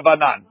diyoma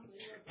l'Rabanan.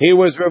 He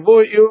was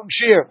revu Yom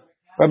Shir.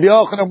 Rabbi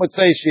Yochanan would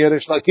say Shir.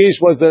 Rish Lakish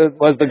was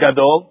the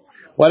Gadol.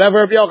 Whatever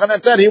Rabbi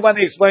Yochanan said, he went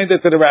and explained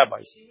it to the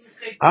rabbis.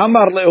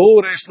 Amar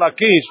lehu Rish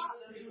Lakish.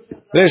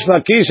 Rish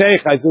Lakish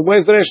Eicha.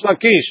 Where's Rish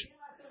Lakish?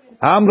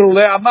 Amru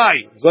le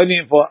Amai. He's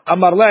waiting for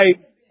Amar le.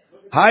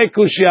 Hi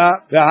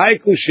kushya, the hi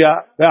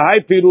kushya, the hi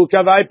piruka,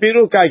 the hi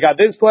piruka. I got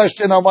this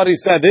question on what he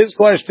said. This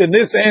question,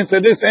 this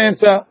answer, this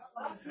answer.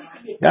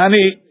 And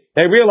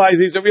they realize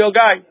he's a real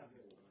guy.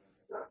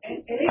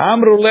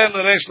 Amru le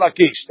Resh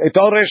Lakish. They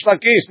told Resh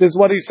Lakish, this is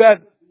what he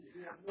said.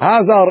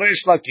 Hazal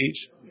Resh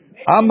Lakish.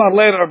 Amar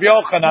le Rabbi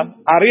Yochanan.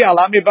 Ari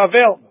alami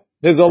Bavel.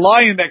 There's a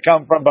lion that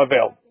come from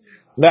Bavel.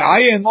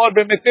 Le'ayin mor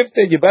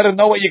b'mitifte. You better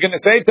know what you're going to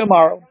say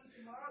tomorrow.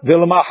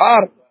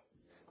 Dilmahar.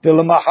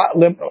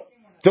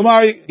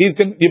 Tomorrow,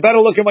 you better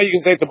look at what you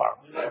can say tomorrow.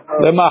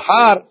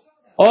 Lemahar,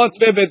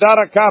 otve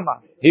bedara Kama.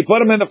 He put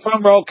him in the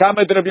front row,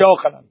 Kama de Rabbi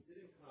Yochanan.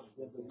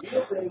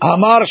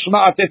 Amar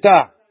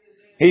shma'ateta.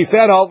 He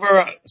said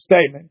over a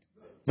statement.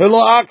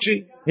 Velo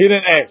akshi. He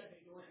didn't ask.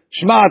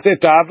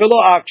 Shma'ateta,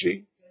 velo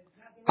akshi.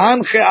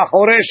 Anche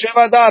achore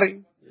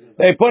shevadari.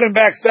 They put him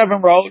back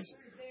 7 rows.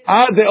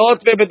 Ad de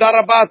otve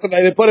bedara batana.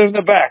 They put him in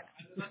the back.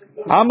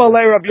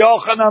 Amalei Rabbi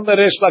Yochanan le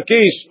Rish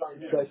Lakish.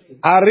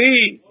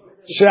 Ari.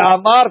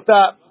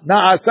 She'amarta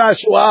na'asa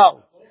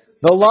shu'al.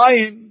 The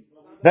lion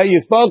that you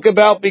spoke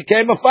about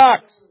became a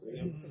fox.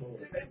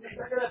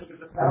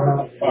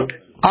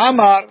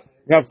 Amar,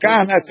 Rav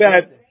Kahana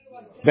said,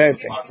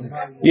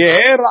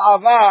 Yeher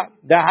Ava,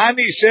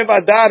 Dahani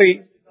Sheva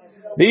Dari,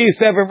 these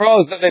 7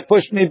 rows that they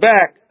pushed me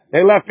back,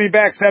 they left me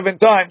back 7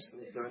 times.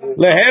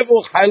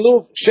 Lehevu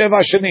Haluf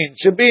Sheva Shanin,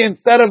 should be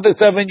instead of the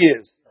 7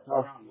 years.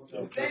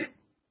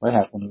 What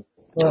happened?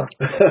 He couldn't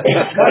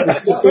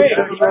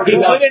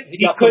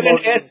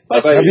ask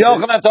questions. Rabbi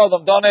Yochanan told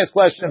them, don't ask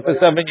questions for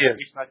 7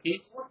 years.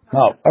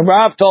 No. And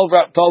Rav told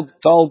Rav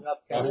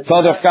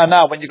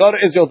Kahana, when you go to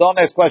Israel, don't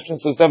ask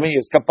questions for 7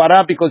 years.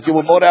 Kapara, because you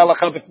were more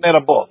halacha b'fnei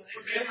rabo.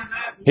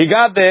 He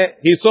got there,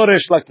 he saw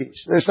Rish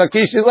Lakish. Rish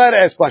Lakish, he let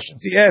ask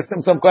questions. He asked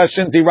him some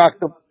questions, he rocked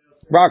the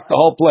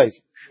whole place.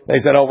 They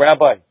said, oh,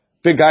 Rabbi,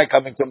 big guy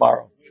coming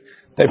tomorrow.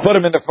 They put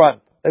him in the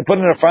front.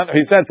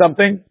 He said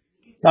something,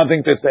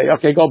 nothing to say.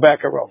 Okay, go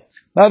back a row.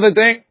 Another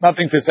thing,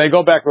 nothing to say.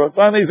 Go back row.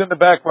 Finally, he's in the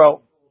back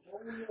row.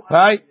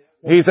 Right?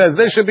 He says,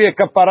 this should be a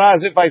kapara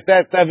as if I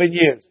sat 7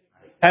 years.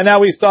 And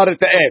now he started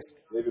to ask.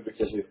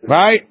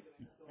 Right?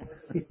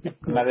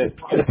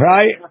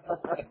 Right?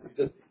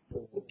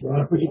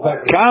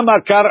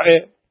 Kama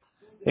kar'e.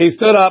 He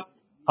stood up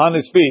on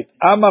his feet.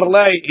 Amar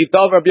lei, he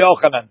told Rabbi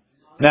Yochanan,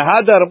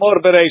 Nehadar mor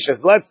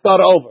bereishis. Let's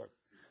start over.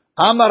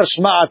 Amar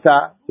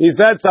shma'ata. He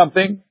said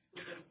something.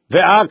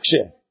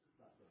 Ve'akshe.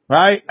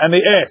 Right? And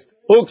he asked.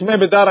 Ukme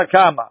bedara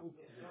Kama.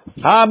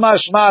 Hama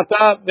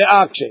shma'ata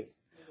ve'akshe.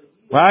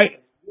 Right?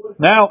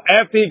 Now,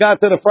 after he got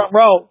to the front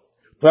row,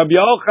 Rabbi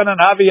Yochanan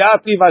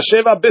haviyati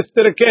vasheva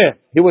bistreke.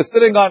 He was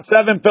sitting on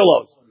 7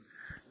 pillows.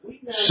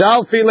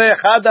 Shalfile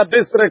chada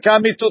bistreka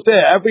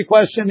mitute. Every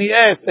question he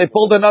asked, they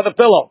pulled another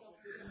pillow.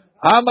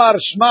 Amar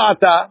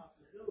shma'ata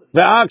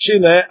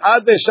ve'akshile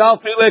ade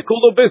shalfile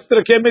kulu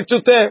bistreke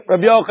mitute.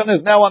 Rabbi Yochanan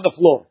is now on the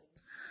floor.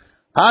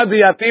 Adi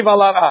yativ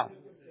alara.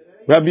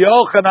 Rabbi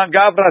Yochanan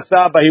gavra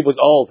saba. He was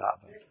old.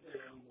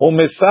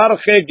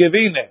 Umisarche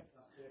gevine.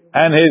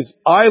 And his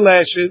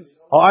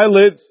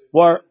eyelids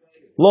were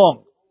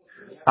long.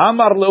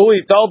 Amar Lehu,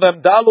 he told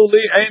them, Dalu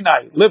li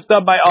einai, lift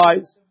up my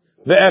eyes.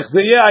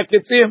 Ve'echziyeh, I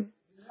could see him.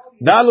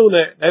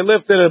 Dalule, they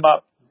lifted him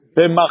up.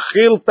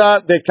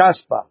 B'machilta de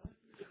kaspa,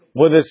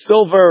 with a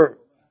silver,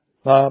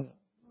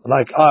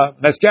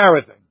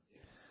 mascara thing.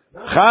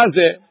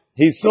 Chaze,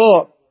 he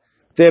saw,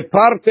 de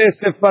parte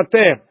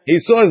sefate, he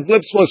saw his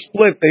lips were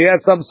split, he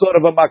had some sort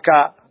of a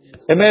makah.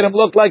 It made him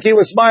look like he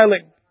was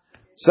smiling.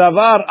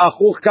 Savar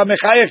achuch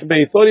kamechayech be,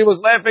 he thought he was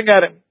laughing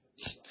at him.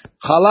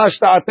 Chalash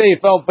ta'ate, he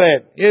felt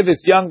bad. Here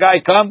this young guy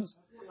comes,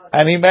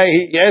 and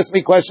he asked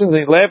me questions,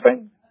 and he's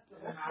laughing.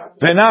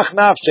 Venach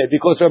nafshe,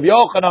 because Rabbi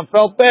Yochanan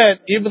felt bad,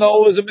 even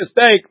though it was a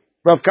mistake,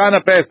 Rav Kana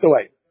passed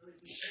away.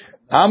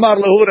 Amar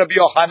lehu Rabbi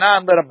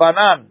Yochanan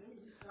leRabbanan,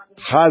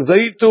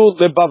 Chazaitu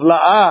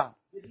lebavla'a,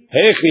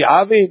 hechi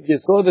avid, you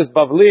saw this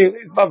bavli,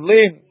 these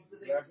bavlim,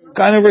 what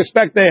kind of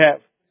respect they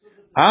have.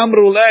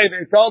 Amru lei,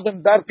 they told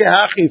him, darke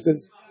hachi, he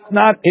says, it's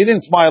not, he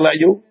didn't smile at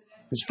you,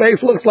 his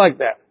face looks like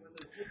that.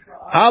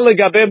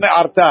 Halegabe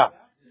me'arta,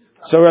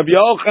 so Rabbi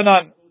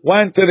Yochanan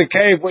went to the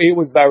cave where he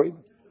was buried.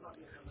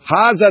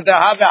 Haza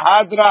dehave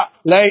hadra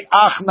lei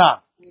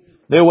achna.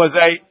 There was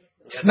a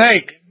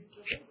snake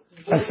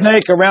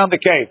around the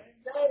cave.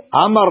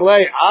 Amar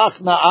lei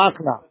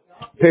achna.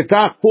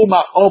 Petach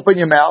pumach, open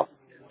your mouth.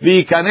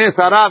 V'yikanes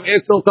harav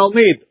etzel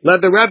talmid.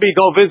 Let the Rebbe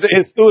go visit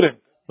his student.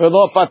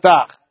 V'lo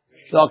patach.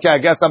 So okay, I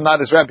guess I'm not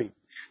his Rebbe.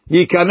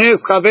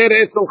 Yikanes chaver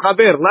etzel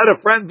chaver. Let a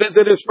friend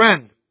visit his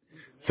friend.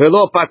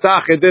 V'lo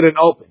patach, it didn't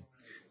open.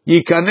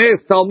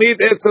 Yikanes talmid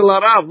etzel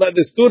harav. Let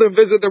the student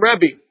visit the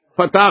Rebbe.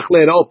 Patach,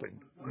 let it open.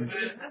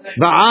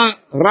 Va'a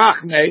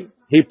rachne,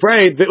 he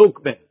prayed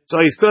ve'ukme. So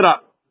he stood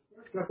up.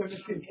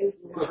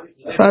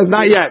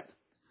 Not yet.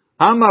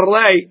 Amar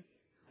lei,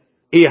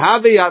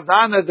 ihavi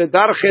adana de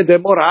darche de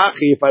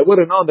morachi. If I would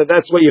have known that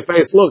that's where your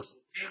face looks,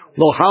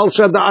 lo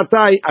halsha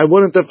da'atai, I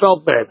wouldn't have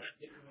felt bad.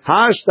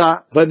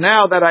 Hashta, but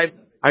now that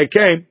I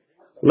came,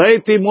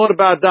 leiti mor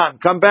ba'adan,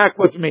 come back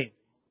with me.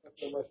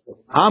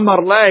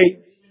 Amar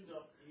lei,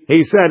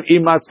 he said,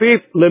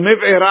 imatzit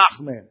lemiv'e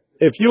rachme.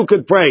 If you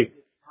could pray,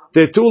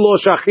 Tetu lo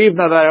shachivna,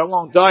 that I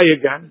won't die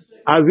again.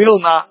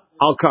 Azilna,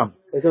 I'll come.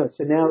 So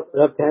now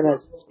Rav Kana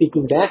is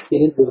speaking back.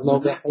 He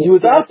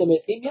was up.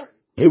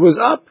 He was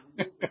up.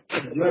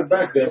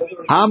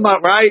 I'm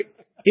right.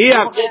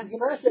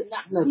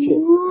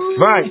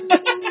 Right.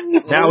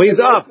 Now he's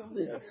up.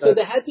 So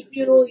they had the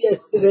funeral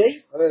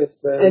yesterday,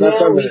 and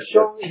now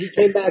he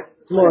came back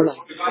tomorrow night.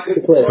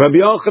 Rabbi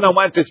Yochanan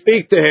went to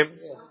speak to him,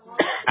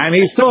 and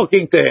he's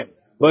talking to him,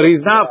 but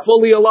he's not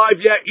fully alive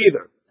yet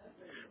either.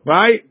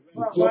 Right?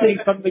 He's talking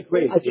from the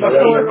grave. He's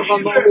talking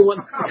from the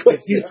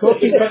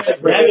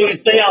grave. Having a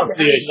seance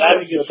here. He's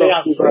having a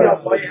seance.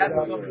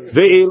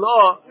 Ve'ilo,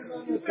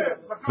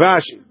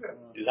 Rashi.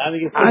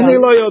 Ani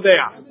lo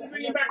yodea.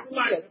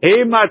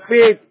 He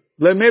matzit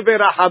lemive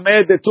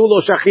rachamed detulo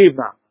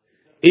shachivna.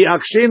 He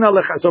akshina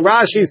lecha. So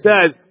Rashi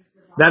says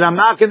that I'm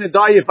not going to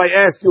die if I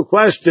ask you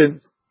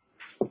questions.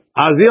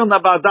 Azil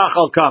nabadach,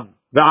 I'll come.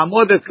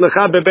 Ve'amod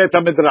etzlecha bebet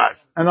hamidrash,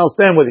 and I'll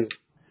stand with you.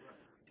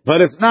 But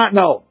it's not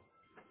no.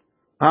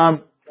 Why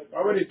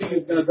would you think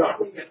he's going to die?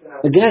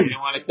 Again,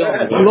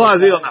 Lo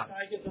azilna.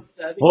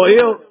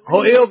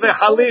 Ho'il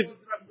vechalif.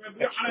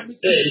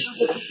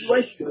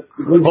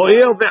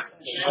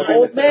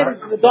 old man is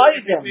going to die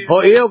again.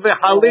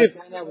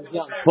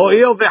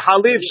 Ho'il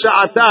vechalif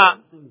sha'ata.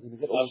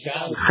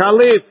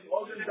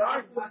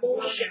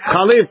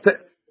 Khalif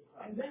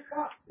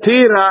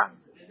Tira,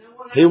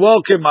 he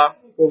woke him up.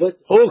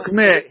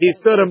 Ukme, he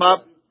stood him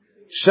up.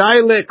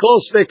 Shayle kol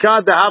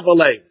shteka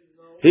dehavalei.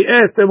 He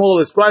asked him all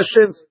his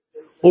questions.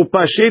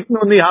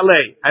 Upashitnu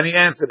nihalei, and he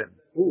answered him.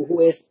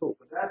 Who asked who?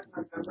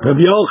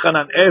 Rabbi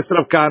Yochanan asked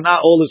Rav Kana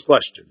all his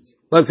questions.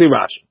 Let's see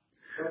Rashi.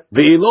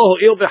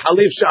 Ve'ilohu il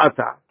v'halif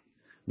sha'ata.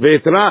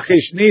 Ve'etrach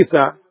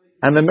ishnisa,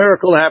 and the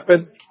miracle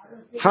happened.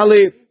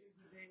 Halif.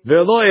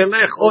 Ve'lo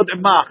elech od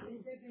emach.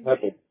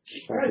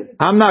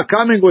 I'm not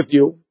coming with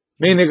you.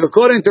 Meaning,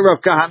 according to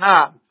Rav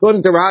Kahana,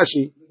 according to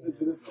Rashi,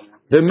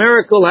 the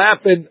miracle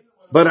happened,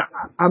 but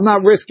I'm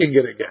not risking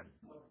it again.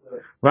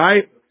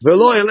 Right?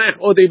 Ve'lo elech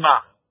od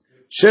emach.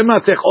 Shema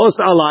techos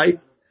alai,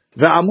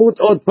 ve'amut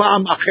od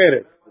pa'am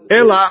acheret.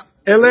 Ela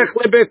elech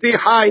lebeti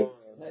chai.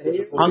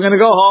 I'm going to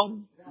go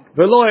home.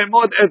 Ve'lo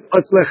emod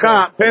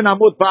etzlecha pen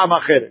amut pa'am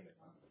acheret.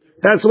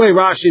 That's the way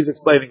Rashi is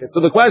explaining it. So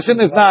the question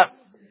is not,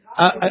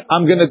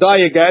 I'm going to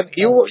die again.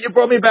 You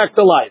brought me back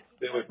to life.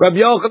 Rabbi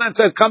Yochanan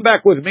said, come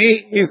back with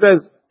me. He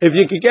says, if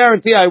you can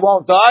guarantee I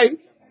won't die,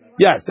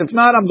 yes. If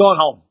not, I'm going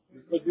home.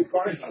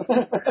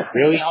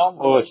 Really home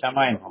or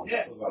Shamayim home?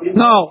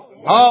 No.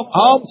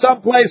 Home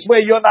someplace where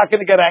you're not going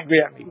to get angry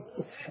at me.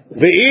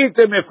 Ve'ite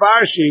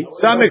mefarshi,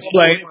 some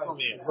explain,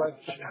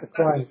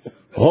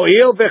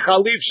 ho'il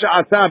v'chalif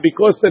sha'ata,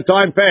 because the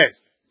time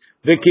passed.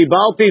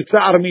 Ve'kibalti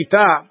tsa'ar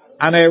mita,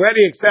 and I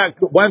already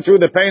went through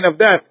the pain of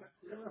death.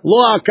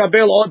 Lo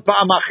akabel od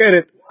pa'am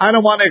acheret. I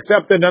don't want to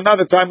accept it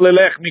another time.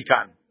 Lelech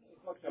mikan.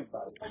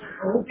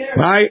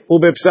 Right?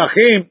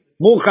 Ubepsachim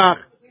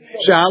muchach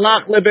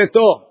shehalach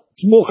lebeto.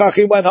 It's muchach.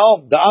 He went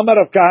home. The Amar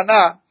of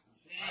Kahana.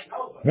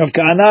 Rav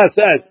Kahana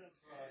says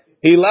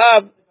he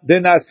loved the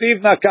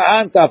nasivna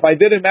ka'anta, if I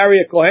didn't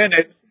marry a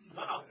kohenet,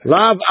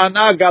 lav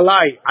ana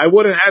galai, I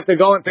wouldn't have to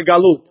go into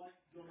galut.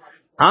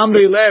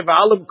 Amri lev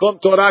alim kom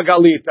Torah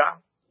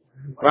galita,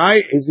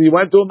 right? He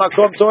went to a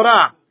makom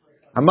Torah.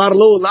 Amar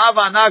lu lav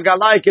ana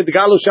galai kid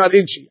galu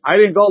sharinchi. I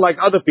didn't go like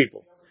other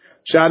people.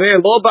 Share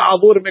lo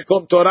ba'avur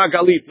mekom Torah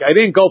galiti. I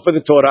didn't go for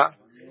the Torah.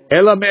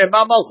 Ela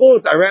me'ema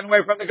malchut. I ran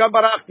away from the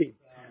Gambarachti.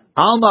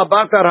 Alma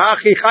batar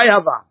hachi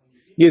chayava.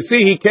 You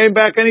see, he came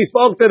back and he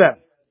spoke to them.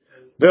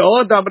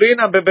 Ve'od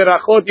amrina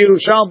beberachot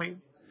Yerushalmi.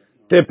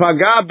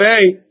 Tepaga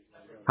bei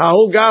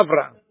hahu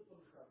gavra.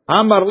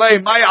 Amar lei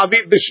may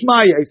avid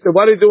b'shmaya. He said,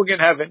 what are you doing in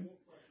heaven?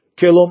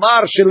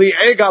 Kilumar sheli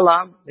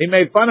egalam. He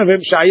made fun of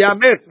him. Shaya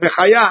mit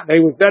v'chaya.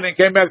 He was dead and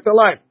came back to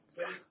life.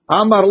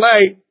 Amar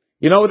lei.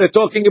 You know what they're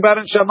talking about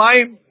in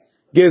Shamayim?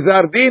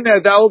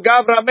 Gezardine da'u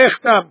gavra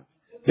mechtam.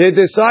 They're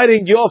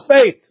deciding your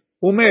fate.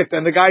 Umet,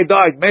 and the guy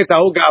died. Met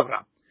da'u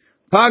gavra.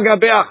 Paga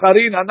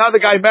be'acharin, another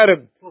guy met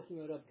him.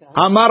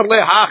 Amar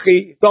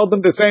lehachi, told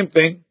them the same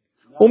thing.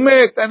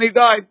 Umet, and he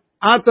died.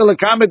 Ata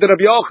lekamed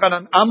Rabbi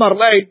Yochanan, Amar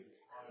le,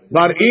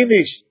 bar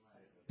inish,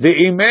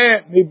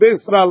 ve'ime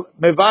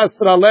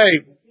mevasra le,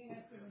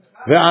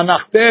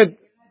 ve'anachted,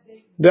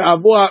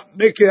 ve'avua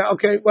mikya,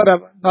 okay,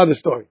 whatever, another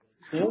story.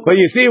 But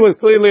you see, it was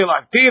clearly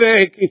like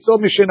Tireh Kitzo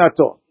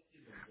Mishinato.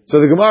 So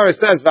the Gemara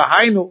says,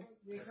 "V'hainu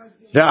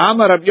the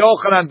Amar Rabbi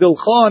Yochanan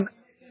Dilchon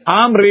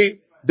Amri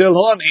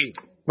Dilhoni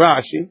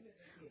Rashi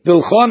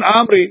Dilchon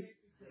Amri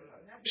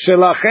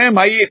Shelachem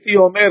Hayiti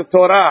Omer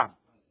Torah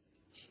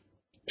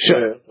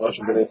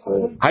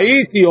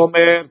Hayiti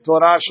Omer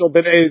Torah Shel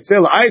Ben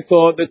Eitzel." I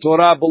thought the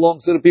Torah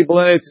belongs to the people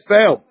in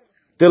Eitzel.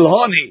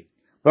 Dilhoni,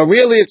 but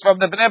really it's from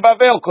the Bnei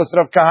Bavel because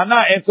Rav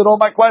Kahana answered all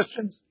my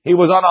questions. He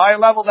was on a higher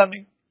level than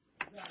me.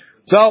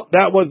 So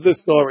that was the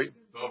story.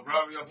 So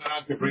probably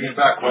to bring it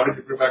back. Why did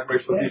you bring back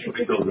Reish Lakish when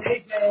he killed him?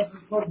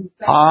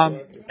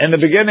 In the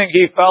beginning,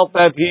 he felt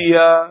that he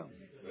was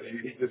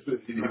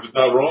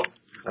not wrong.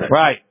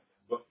 Right.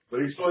 But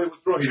he saw he was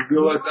wrong. He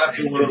realized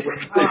after what a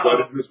mistake.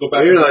 Why didn't he just go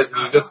back? He realized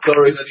he was just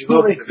sorry that he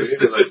lost it.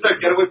 Just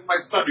said, get away from my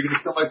son. You're going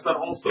to kill my son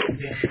also.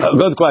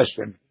 Good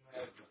question.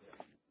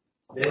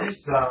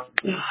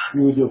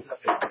 You would do.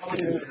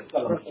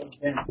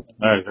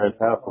 Very, very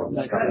powerful.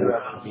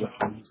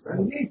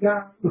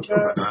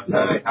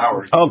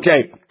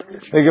 Okay.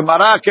 The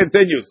Gemara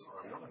continues.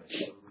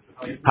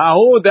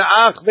 Hahu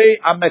de'achvi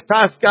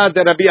ametaska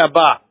de Rabbi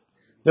Abba.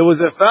 There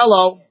was a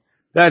fellow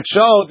that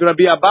showed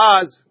Rabbi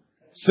Abba's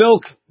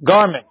silk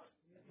garment.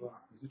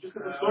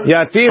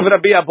 Yativ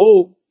Rabbi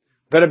Abu,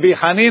 Rabbi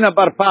Hanina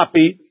bar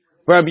Papi,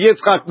 Rabbi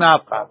Yitzchak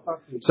Nafcha.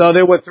 So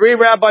there were three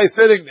rabbis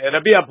sitting there.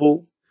 Rabbi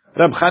Abu,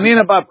 Rabbi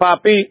Hanina bar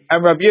Papi,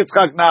 and Rabbi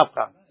Yitzchak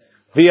Nafcha.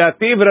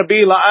 V'yativ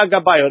Rabbi La'a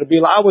Gabayo. Rabbi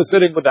La'a was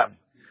sitting with them.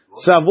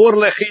 Savur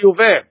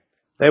lechiyuveh.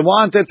 They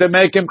wanted to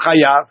make him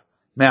chayav.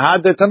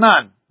 Mehad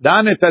etanan.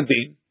 Dan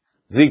etadin.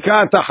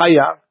 Zika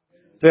tachayav.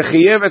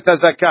 V'chiyev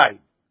etazakai.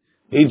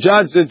 He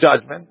judged the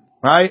judgment,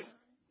 right?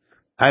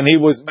 And he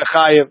was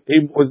mechayev.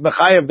 He was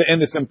mechayev the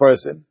innocent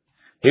person.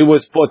 He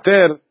was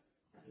poter.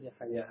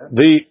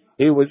 He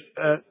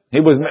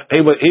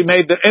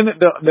made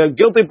the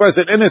guilty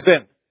person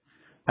innocent.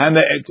 And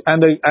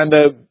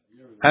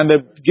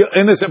the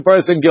innocent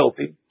person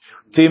guilty.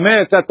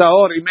 Timeh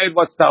tahor, he made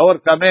what's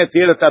tahor tameh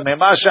tira tameh.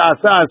 Ma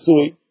she'asa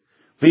asui,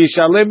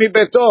 v'yishalem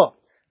mibeto,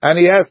 and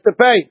he has to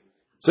pay.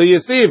 So you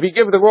see, if you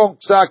give the wrong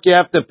psak, you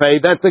have to pay.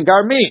 That's a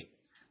garmi.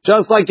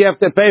 Just like you have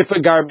to pay for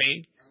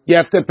garmi, you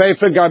have to pay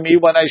for garmi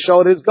when I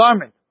showed his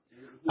garment.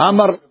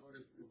 Amar,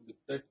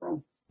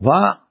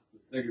 what?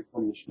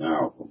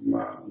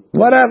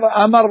 Whatever.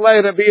 Amar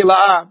lei Rabbi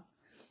La'a,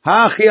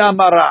 hachi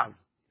amarav.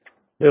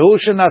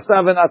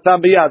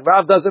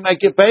 Rav doesn't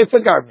make you pay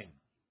for garmi.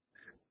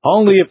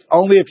 Only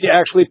if you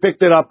actually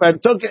picked it up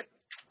and took it.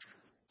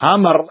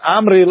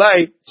 Amri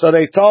lei. So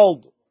they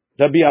told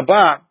Rabbi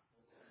Abba,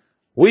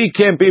 we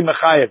can't be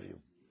mechayev you.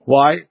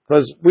 Why?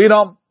 Because we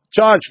don't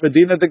charge for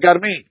dina de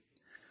garmi.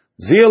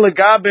 Zil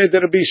legabe de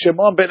Rabbi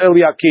Shimon ben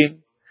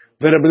Eliakim,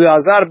 ve Rabbi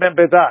Lazar ben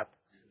Bedat.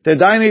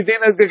 Tedaini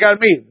dina de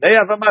garmi. They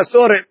have a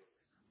masoret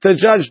to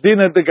judge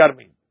dina de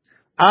garmi.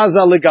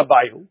 Aza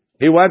legabayu.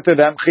 He went to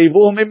them.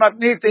 Chivu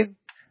mimatnitin.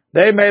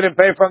 They made him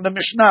pay from the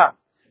Mishnah.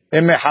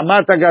 In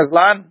mehamat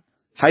gazlan,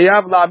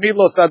 hayav la'amid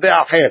lo sadeh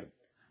acher.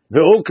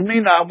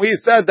 Ve'ukmina. We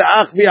said the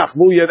ach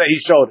v'achvuya that he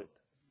showed it.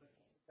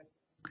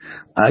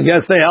 I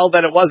guess they held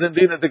that it wasn't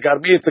dina de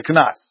garmi. It's a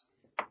knas.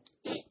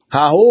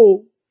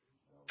 Hahu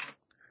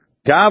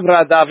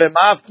gavra da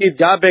ve'mafkid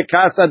gabe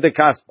kasa de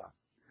kaspa.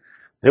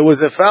 There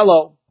was a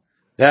fellow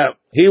that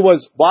he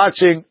was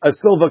watching a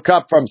silver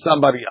cup from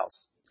somebody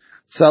else.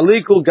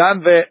 Saliku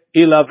ganve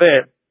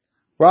ilave.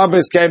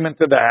 Robbers came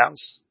into the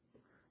house.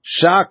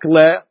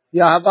 Shakle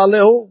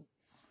yahavalehu.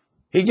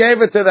 He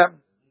gave it to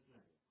them.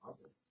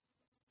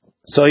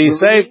 So he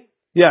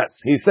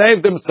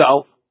saved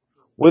himself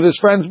with his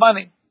friend's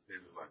money.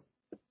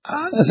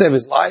 Didn't save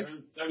his life.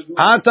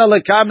 Ata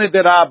lekame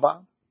de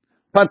Rabba.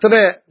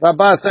 Patre.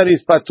 Rabba said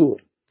he's patur.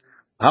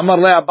 Hamar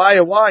le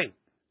Abaya, why?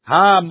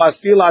 Ha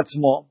masil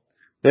atzmo.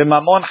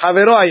 B'mamon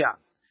havero haya.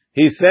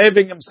 he's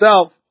saving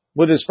himself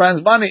with his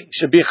friend's money.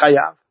 Should be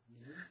chayav.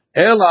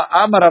 Ela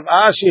amar Rav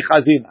Ashi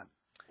chazinan.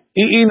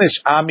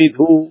 Iinish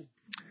amidhu.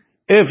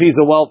 If he's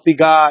a wealthy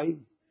guy,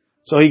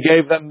 so he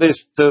gave them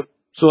this to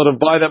sort of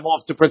buy them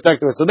off to protect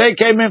them. So they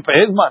came in for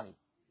his money,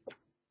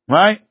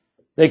 right?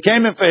 They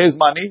came in for his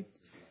money.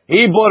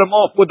 He bought him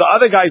off with the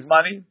other guy's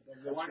money,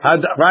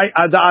 right?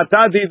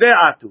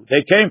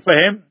 They came for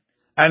him,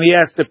 and he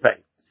has to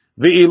pay.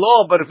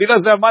 Ve'ilo, but if he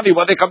doesn't have money,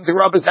 why they come to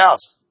rob his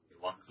house? They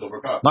want the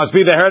silver cup. Must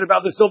be they heard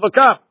about the silver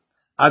cup.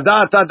 What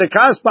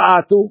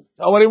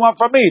do you want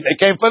from me? They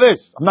came for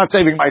this. I'm not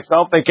saving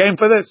myself. They came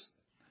for this.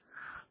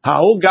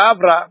 Ha'u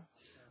gavra.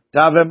 He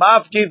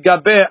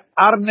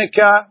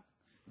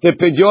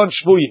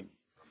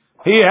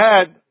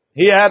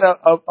had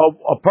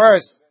a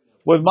purse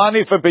with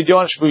money for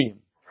pidyon shvuyim.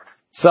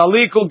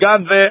 Saliku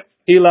ganve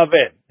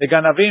ilave. The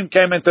ganavim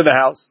came into the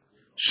house.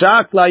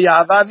 Shak la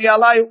yavani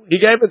alayu. He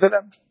gave it to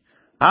them.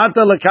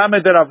 Ata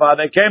lekame de Rava.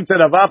 They came to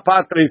Rava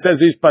Patra. He says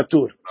he's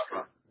patur.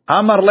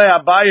 Amar le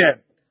Abaye.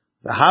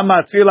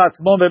 Hamatzil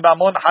atzmo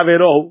b'mamon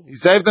haverohu. He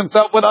saved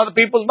himself with other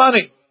people's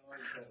money.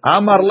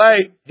 Amar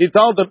lei, he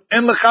told them,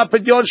 "In lecha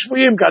pidyon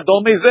shvuyim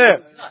gadol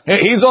mizeh."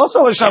 He's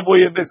also a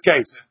shavui in this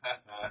case.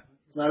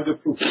 Not a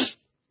good proof.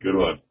 Good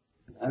one.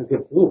 Not a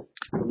good proof.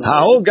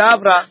 Ha'u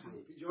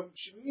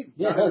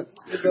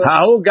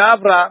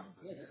gavra,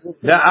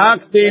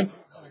 ve'aktim,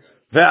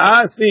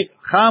 ve'asik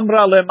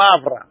chamra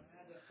lemavra.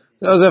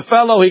 There was a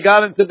fellow, he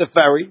got into the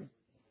ferry,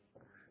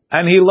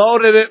 and he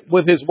loaded it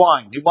with his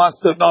wine. He wants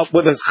to, no,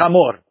 with his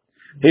chamor.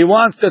 He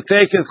wants to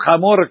take his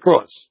chamor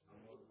across.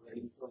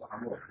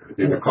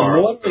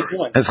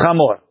 It's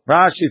chamor.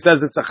 Rashi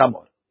says it's a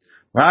chamor.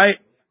 Right?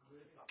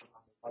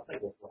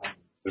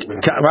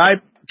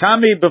 Right?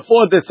 Kami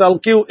before the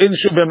salkiu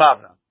inshu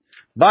b'mavra.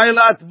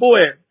 Bailat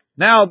bueh.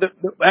 Now,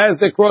 as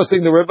they're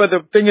crossing the river,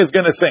 the thing is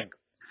going to sink.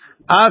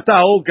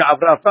 Atahu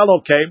gavra, a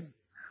fellow came.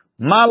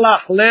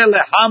 Malach le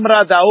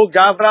lehamra dahu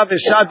gavra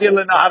v'shadi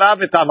lenahara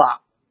v'tama.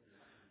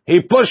 He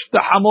pushed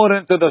the hamor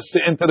into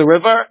the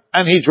river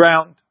and he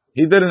drowned.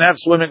 He didn't have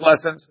swimming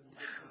lessons.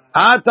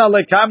 Ata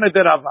lekame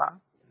de Rava.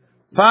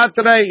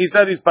 Patre, he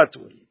said he's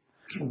patur.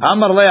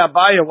 Amar le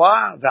Abaye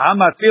wa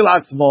v'hamatzil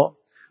atzmo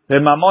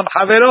v'mamon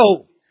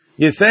haverohu.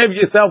 You save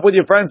yourself with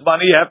your friend's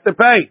money, you have to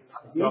pay.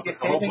 You're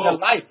saving a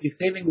life. You're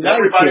saving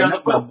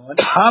life.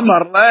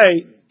 Amar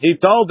le, he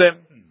told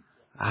him,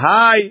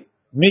 Hai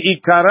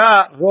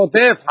mi'ikara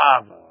rodef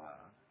hava.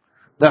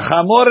 The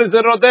chamor is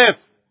a rodef.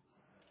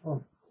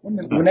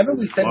 Whenever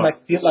we said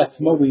matzil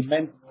atzmo, we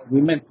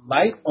meant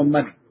life or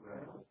money.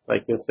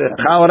 Like you said.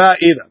 Chaura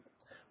either.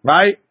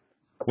 Right?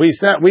 We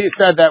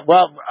said that,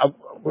 well,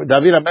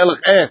 David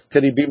HaMelech asked,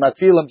 could he be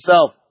matzil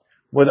himself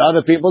with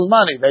other people's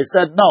money? They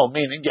said no,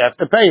 meaning you have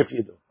to pay if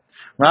you do.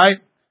 Right?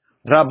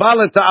 Rabba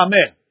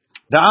leta'ameh.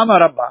 Da'ama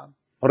Rabba.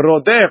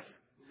 Rodef.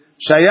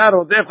 Shaya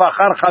rodef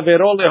achar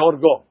chavero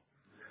lehorgo.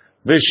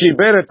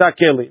 V'shiber et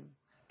ha'kelim.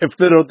 If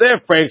the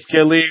rodef breaks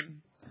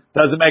kelim,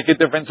 doesn't make a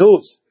difference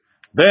whose.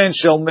 Ben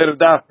shel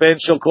nirdaf, ben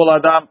shel kol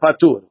adam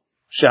patur.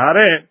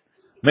 Shehareh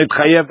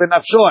mitchayev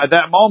benafsho. At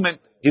that moment,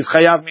 he's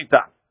chayav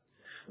mitah.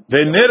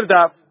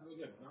 V'nirdaf.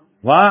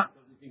 What?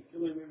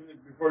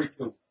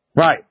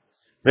 Right.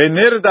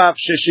 V'nirdaf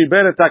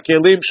sheshiber et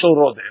ha'kelim shel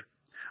rodef.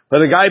 But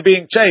the guy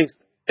being chased,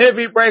 if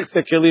he breaks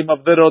the kelim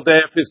of the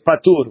rodef, is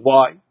patur.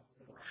 Why?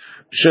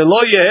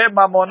 Shelo yehe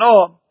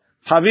mamono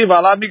chaviv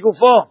ala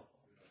migufo.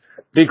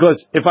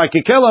 Because if I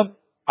can kill him,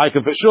 I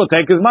can for sure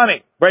take his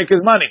money, break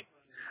his money.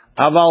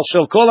 Aval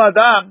shel kol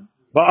adam,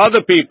 but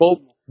other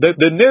people, the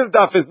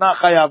nirdaf is not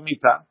chayav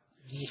mita.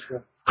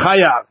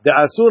 Chayav. The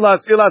asur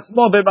la'atzil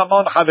atzmo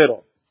b'mamon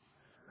chavero.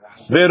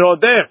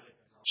 V'rodef,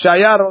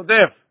 shaya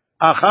rodef,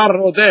 achar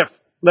rodef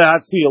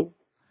le'atzil.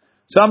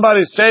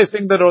 Somebody's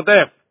chasing the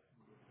rodef.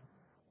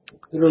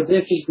 The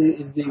rodef is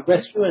the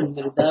rescue, and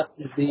the nirdaf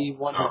is the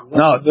one.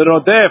 No, the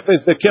rodef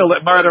is the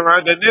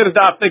murderer. The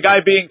nirdaf, the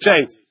guy being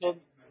chased.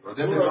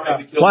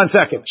 1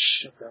 second.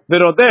 Shh. The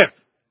rodef,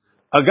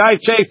 a guy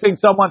chasing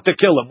someone to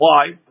kill him.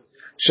 Why?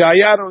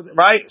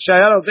 Right?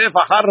 Shaya rodef,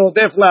 achar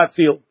rodef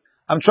le'atzil.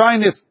 I'm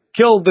trying to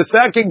kill the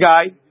second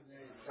guy.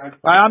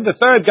 I'm the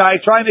third guy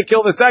trying to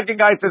kill the second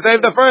guy to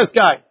save the first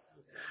guy.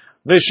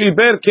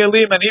 V'shiber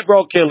kelim, and he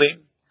broke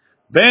kelim.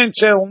 Ben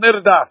shel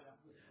nirdaf.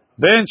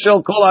 Ben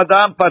shel kol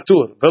adam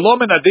patur. V'lo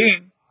min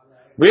adin.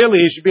 Really,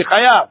 he should be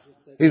chayav.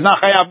 He's not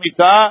chayav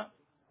mitah.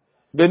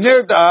 The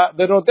nirda,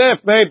 the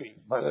rodef, maybe.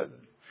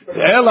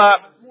 Ela,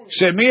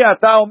 shemi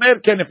ata omer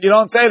ken. If you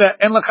don't say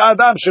that, en lecha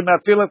adam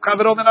shematzil et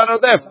chavero min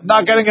harodef. I'm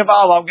not getting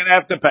involved. I'm going to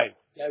have to pay.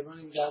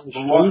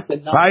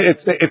 Right?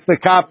 It's the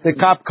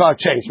cop car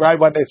chase. Right?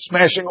 When they're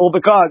smashing all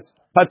the cars.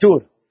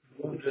 Patur.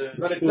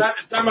 But it's not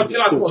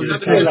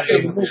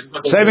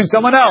Saving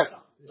someone else.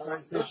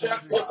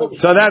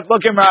 So that's,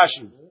 look at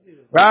Rashi.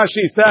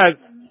 Rashi says,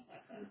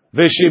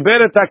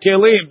 "V'shiber et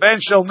hakelim ben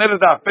shel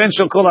nirdaf ben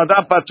shel kol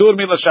adam patur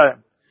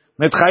milashem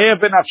mitchayev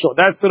benafsho."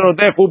 That's the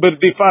rodef hu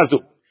berdifazu.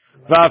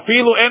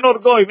 Va'afilu en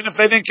orgo, even if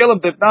they didn't kill him,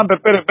 tetnam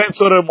beperek ben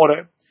sorer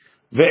more.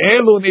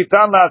 Ve'elu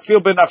nitan la'atzil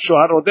benafsho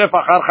harodef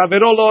achar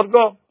chavero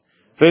lo'orgo.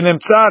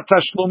 ונמצא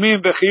תשלומים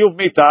וחיוב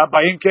מיתה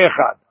באים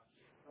כאחד.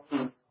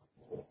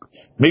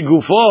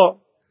 מגופו,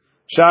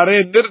 שהרי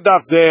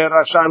נרדף זה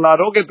רשאי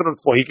להרוג את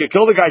רודפו, he could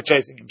kill the guy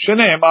chasing him.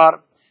 שנאמר,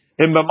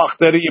 אם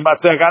במחתרי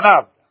יימצא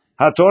גנב,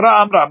 התורה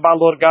אמרה, בא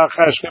להורגה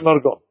חשכים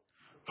הורגו.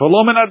 ולא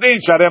מן הדין,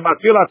 שהרי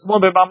מציל עצמו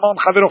בממון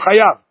חברו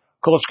חייב,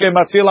 כל שכן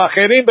מציל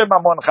אחרים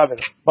בממון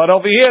חברו. But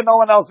over here, no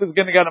one else is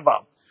going to get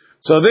involved.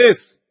 So this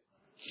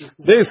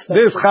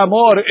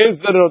chamor is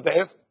the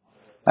rodef,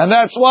 and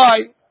that's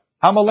why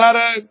I'm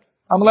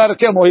allowed to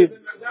kill him.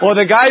 Or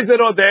the guy's a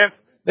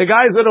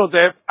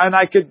rodef, and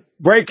I could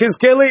break his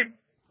killing.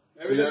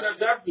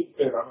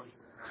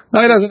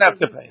 No, he doesn't have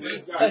to pay.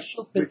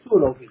 Special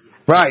petul over here.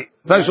 Right.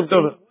 Special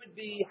petul. It would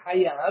be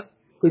hayav,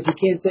 because you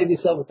can't save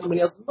yourself with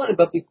somebody else's money,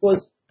 but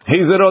because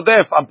he's a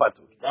rodef, I'm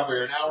patur. Rabbi,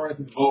 you're an hour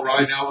into the boat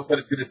ride, now all of a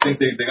sudden it's going to sink,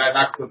 the guy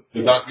knocks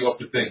the donkey off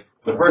the thing.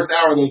 The first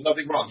hour, there was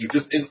nothing wrong. He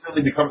just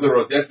instantly becomes a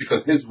rodef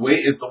because his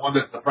weight is the one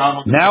that's the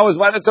problem. Now is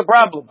when it's a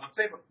problem.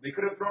 They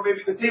could have thrown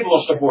maybe the table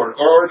off the board,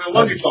 or the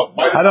luggage off.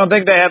 I don't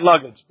think they had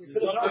luggage.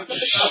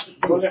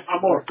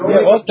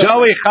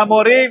 Joey,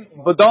 chamorim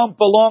don't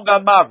belong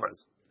on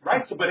mavras.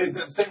 Right, so, but it's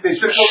saying they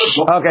should have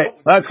told him. Okay,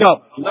 let's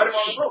go. Let him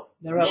on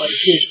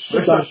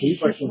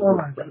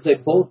the boat. they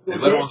both.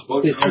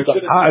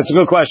 It's a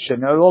good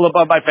question. All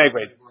above my pay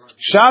grade.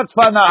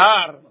 Shatfa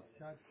Nahar.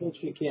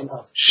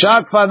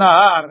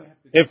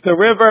 If the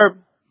river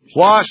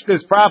washed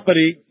his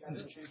property,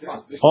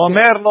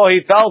 Omer lo,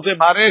 he tells him,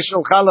 Haresh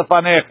ulcha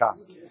lefanecha.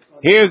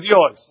 Here's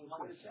yours.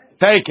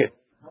 Take it.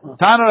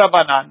 Tanu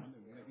Rabbanan.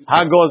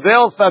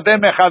 Hagozel sadeh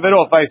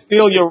mechavero. If I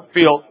steal your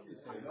field,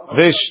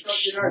 the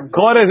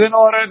court is in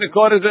order. The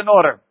court is in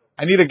order.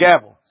 I need a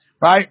gavel,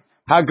 right?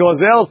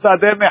 Hagozel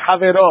sadeh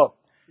mechavero.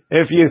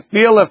 If you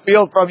steal a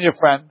field from your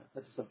friend,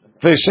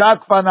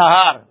 v'shat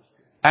fanahar,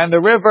 and the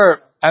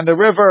river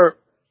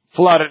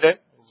flooded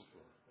it.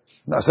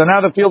 So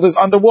now the field is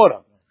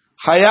underwater.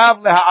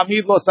 Chayav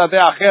lehaamid lo sadeh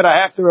acher. I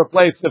have to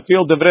replace the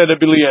field of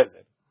Rebbe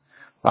Eliezer.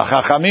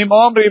 V'chachamim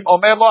omrim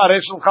omer lo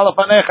aresh l'cha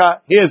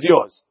lefanecha. Here's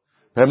yours.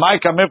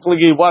 V'maika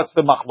mifligi. What's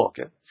the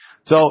machloket?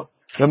 So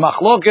the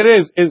machloket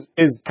is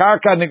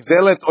karka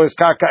nigzelet or is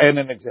karka en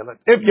nigzelet?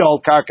 If you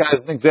hold karka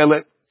as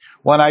nigzelet,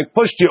 when I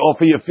pushed you off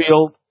of your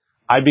field,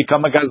 I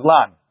become a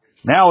gazlan.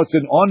 Now it's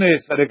an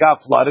honest that it got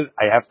flooded,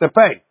 I have to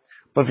pay.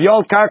 But if you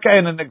hold karka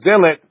en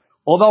nigzelet,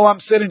 although I'm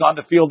sitting on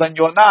the field and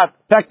you're not,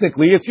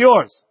 technically it's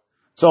yours.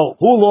 So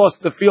who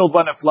lost the field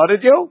when it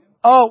flooded you?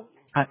 Oh,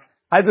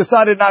 I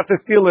decided not to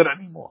steal it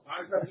anymore.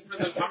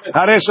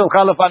 Haresh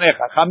l'cha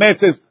lefanecha.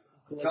 Chametz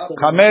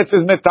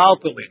is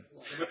metaltalin.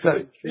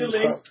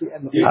 Stealing,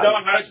 you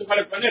don't have to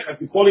if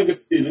you're calling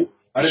it stealing.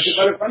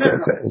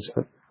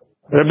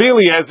 Rabbi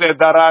Eliezer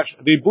darash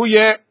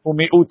ribuye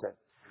umiute.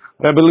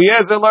 Rabbi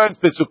Eliezer learns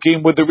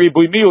pesukim with the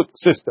ribuy miut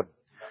system.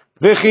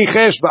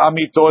 V'chichesh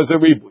ba'amito is a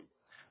ribuy.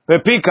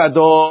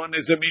 V'pikadon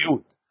is a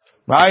miut,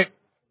 right?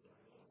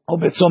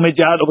 U'betzomet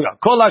yad u'b'gam.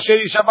 Kol asher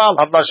yishaval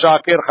havla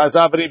shaker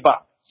chazav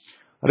riba.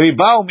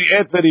 Riba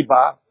umiet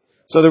v'riba.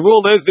 So the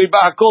rule is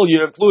riba hakol.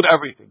 You include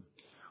everything.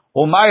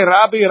 Umay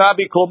Rabbi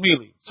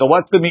Komili. So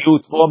what's the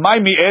mi'ut for? My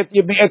mi'et,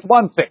 you mi'et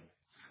one thing.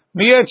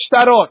 Mi'et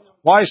shtarot.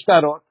 Why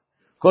shtarot?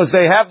 Because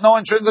they have no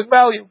intrinsic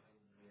value.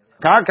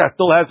 Karka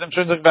still has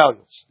intrinsic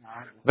value.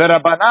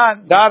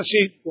 V'Rabbanan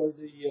darshi.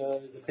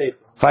 If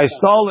I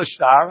stole a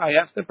shtar, I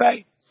have to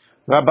pay.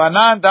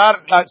 Rabbanan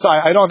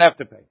I don't have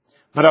to pay.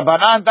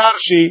 V'Rabbanan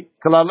darshi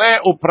klale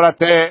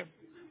uprate.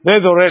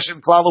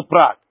 V'doreshim klal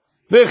uprat.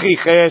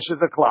 V'chichesh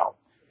is a klal.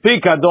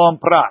 Pikadon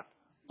prat.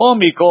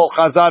 Omikol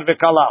chazar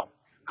v'kalal.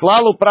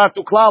 Klal uprat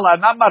to klal,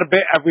 and not marbe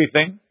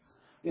everything,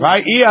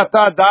 right?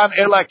 Iyata dan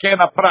ela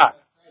kena prat.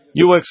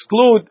 You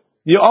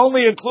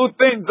only include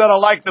things that are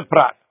like the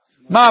prat.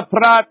 Ma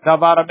prat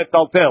davara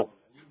metaltel.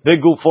 The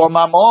gufo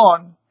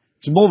mamon,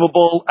 it's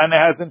movable and it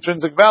has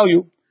intrinsic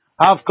value.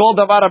 Av kol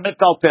davara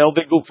metaltel,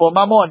 the gufo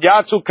mamon.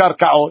 Yatsu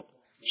karkaot,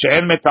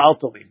 she'en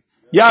metaltelim.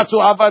 Yatsu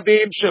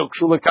avadim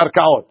she'ukshu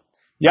lekarkaot.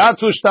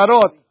 Yatsu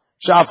shtarot,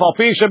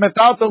 she'afalpi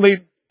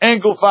she'metaltelim,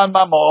 en gufan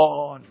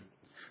mamon.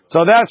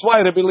 So that's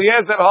why Rabbi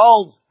Eliezer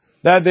holds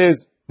that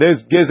there's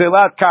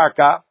gezelat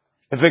karka.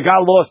 If it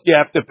got lost, you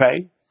have to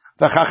pay.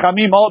 The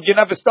Chachamim hold you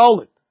never stole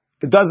it.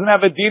 It doesn't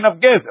have a din of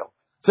gezel.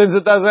 Since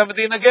it doesn't have a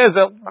din of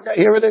gezel, okay,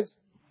 here it is.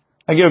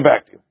 I give it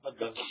back to you.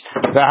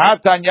 The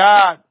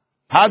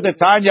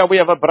Hatanya, we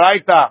have a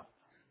braita.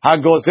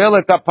 Hagozel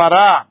et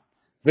para.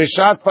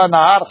 V'shat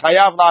panahar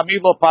chayav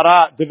la'amid lo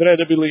para. Divrei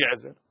Rabbi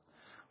Eliezer.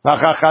 The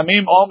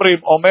Chachamim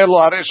omrim omer lo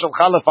harei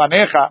shelcha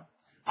lefanecha.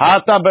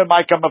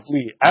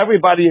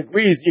 Everybody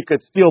agrees you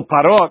could steal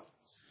parot.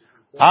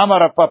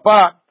 Amar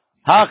Papa,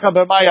 hacha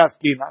b'may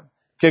askinan.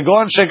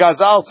 Kegon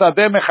shegazal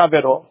sadeh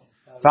mechavero.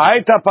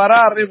 Ta'aita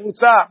para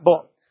rivutza.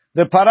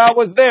 The para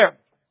was there.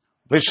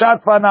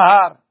 V'shat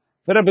panahar.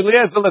 Rabbi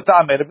Eliezer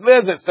l'tameh. Rabbi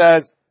Eliezer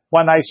says,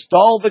 when I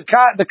stole the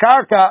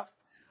karka,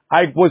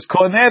 I was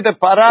koneh the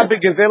para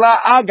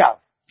b'gezela agav.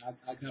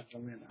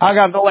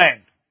 Agav the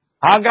land.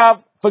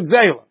 Agav for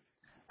gzela.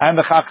 And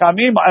the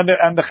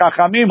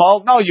Chachamim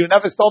hold, no, you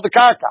never stole the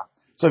karka.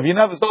 So if you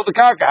never sold the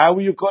karka, how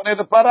will you koneh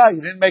the para?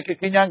 You didn't make a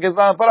kinyan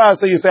gezlan para,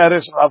 so you say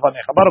Harish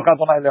Avanecha. Baruch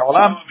Adonai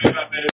Le'olam.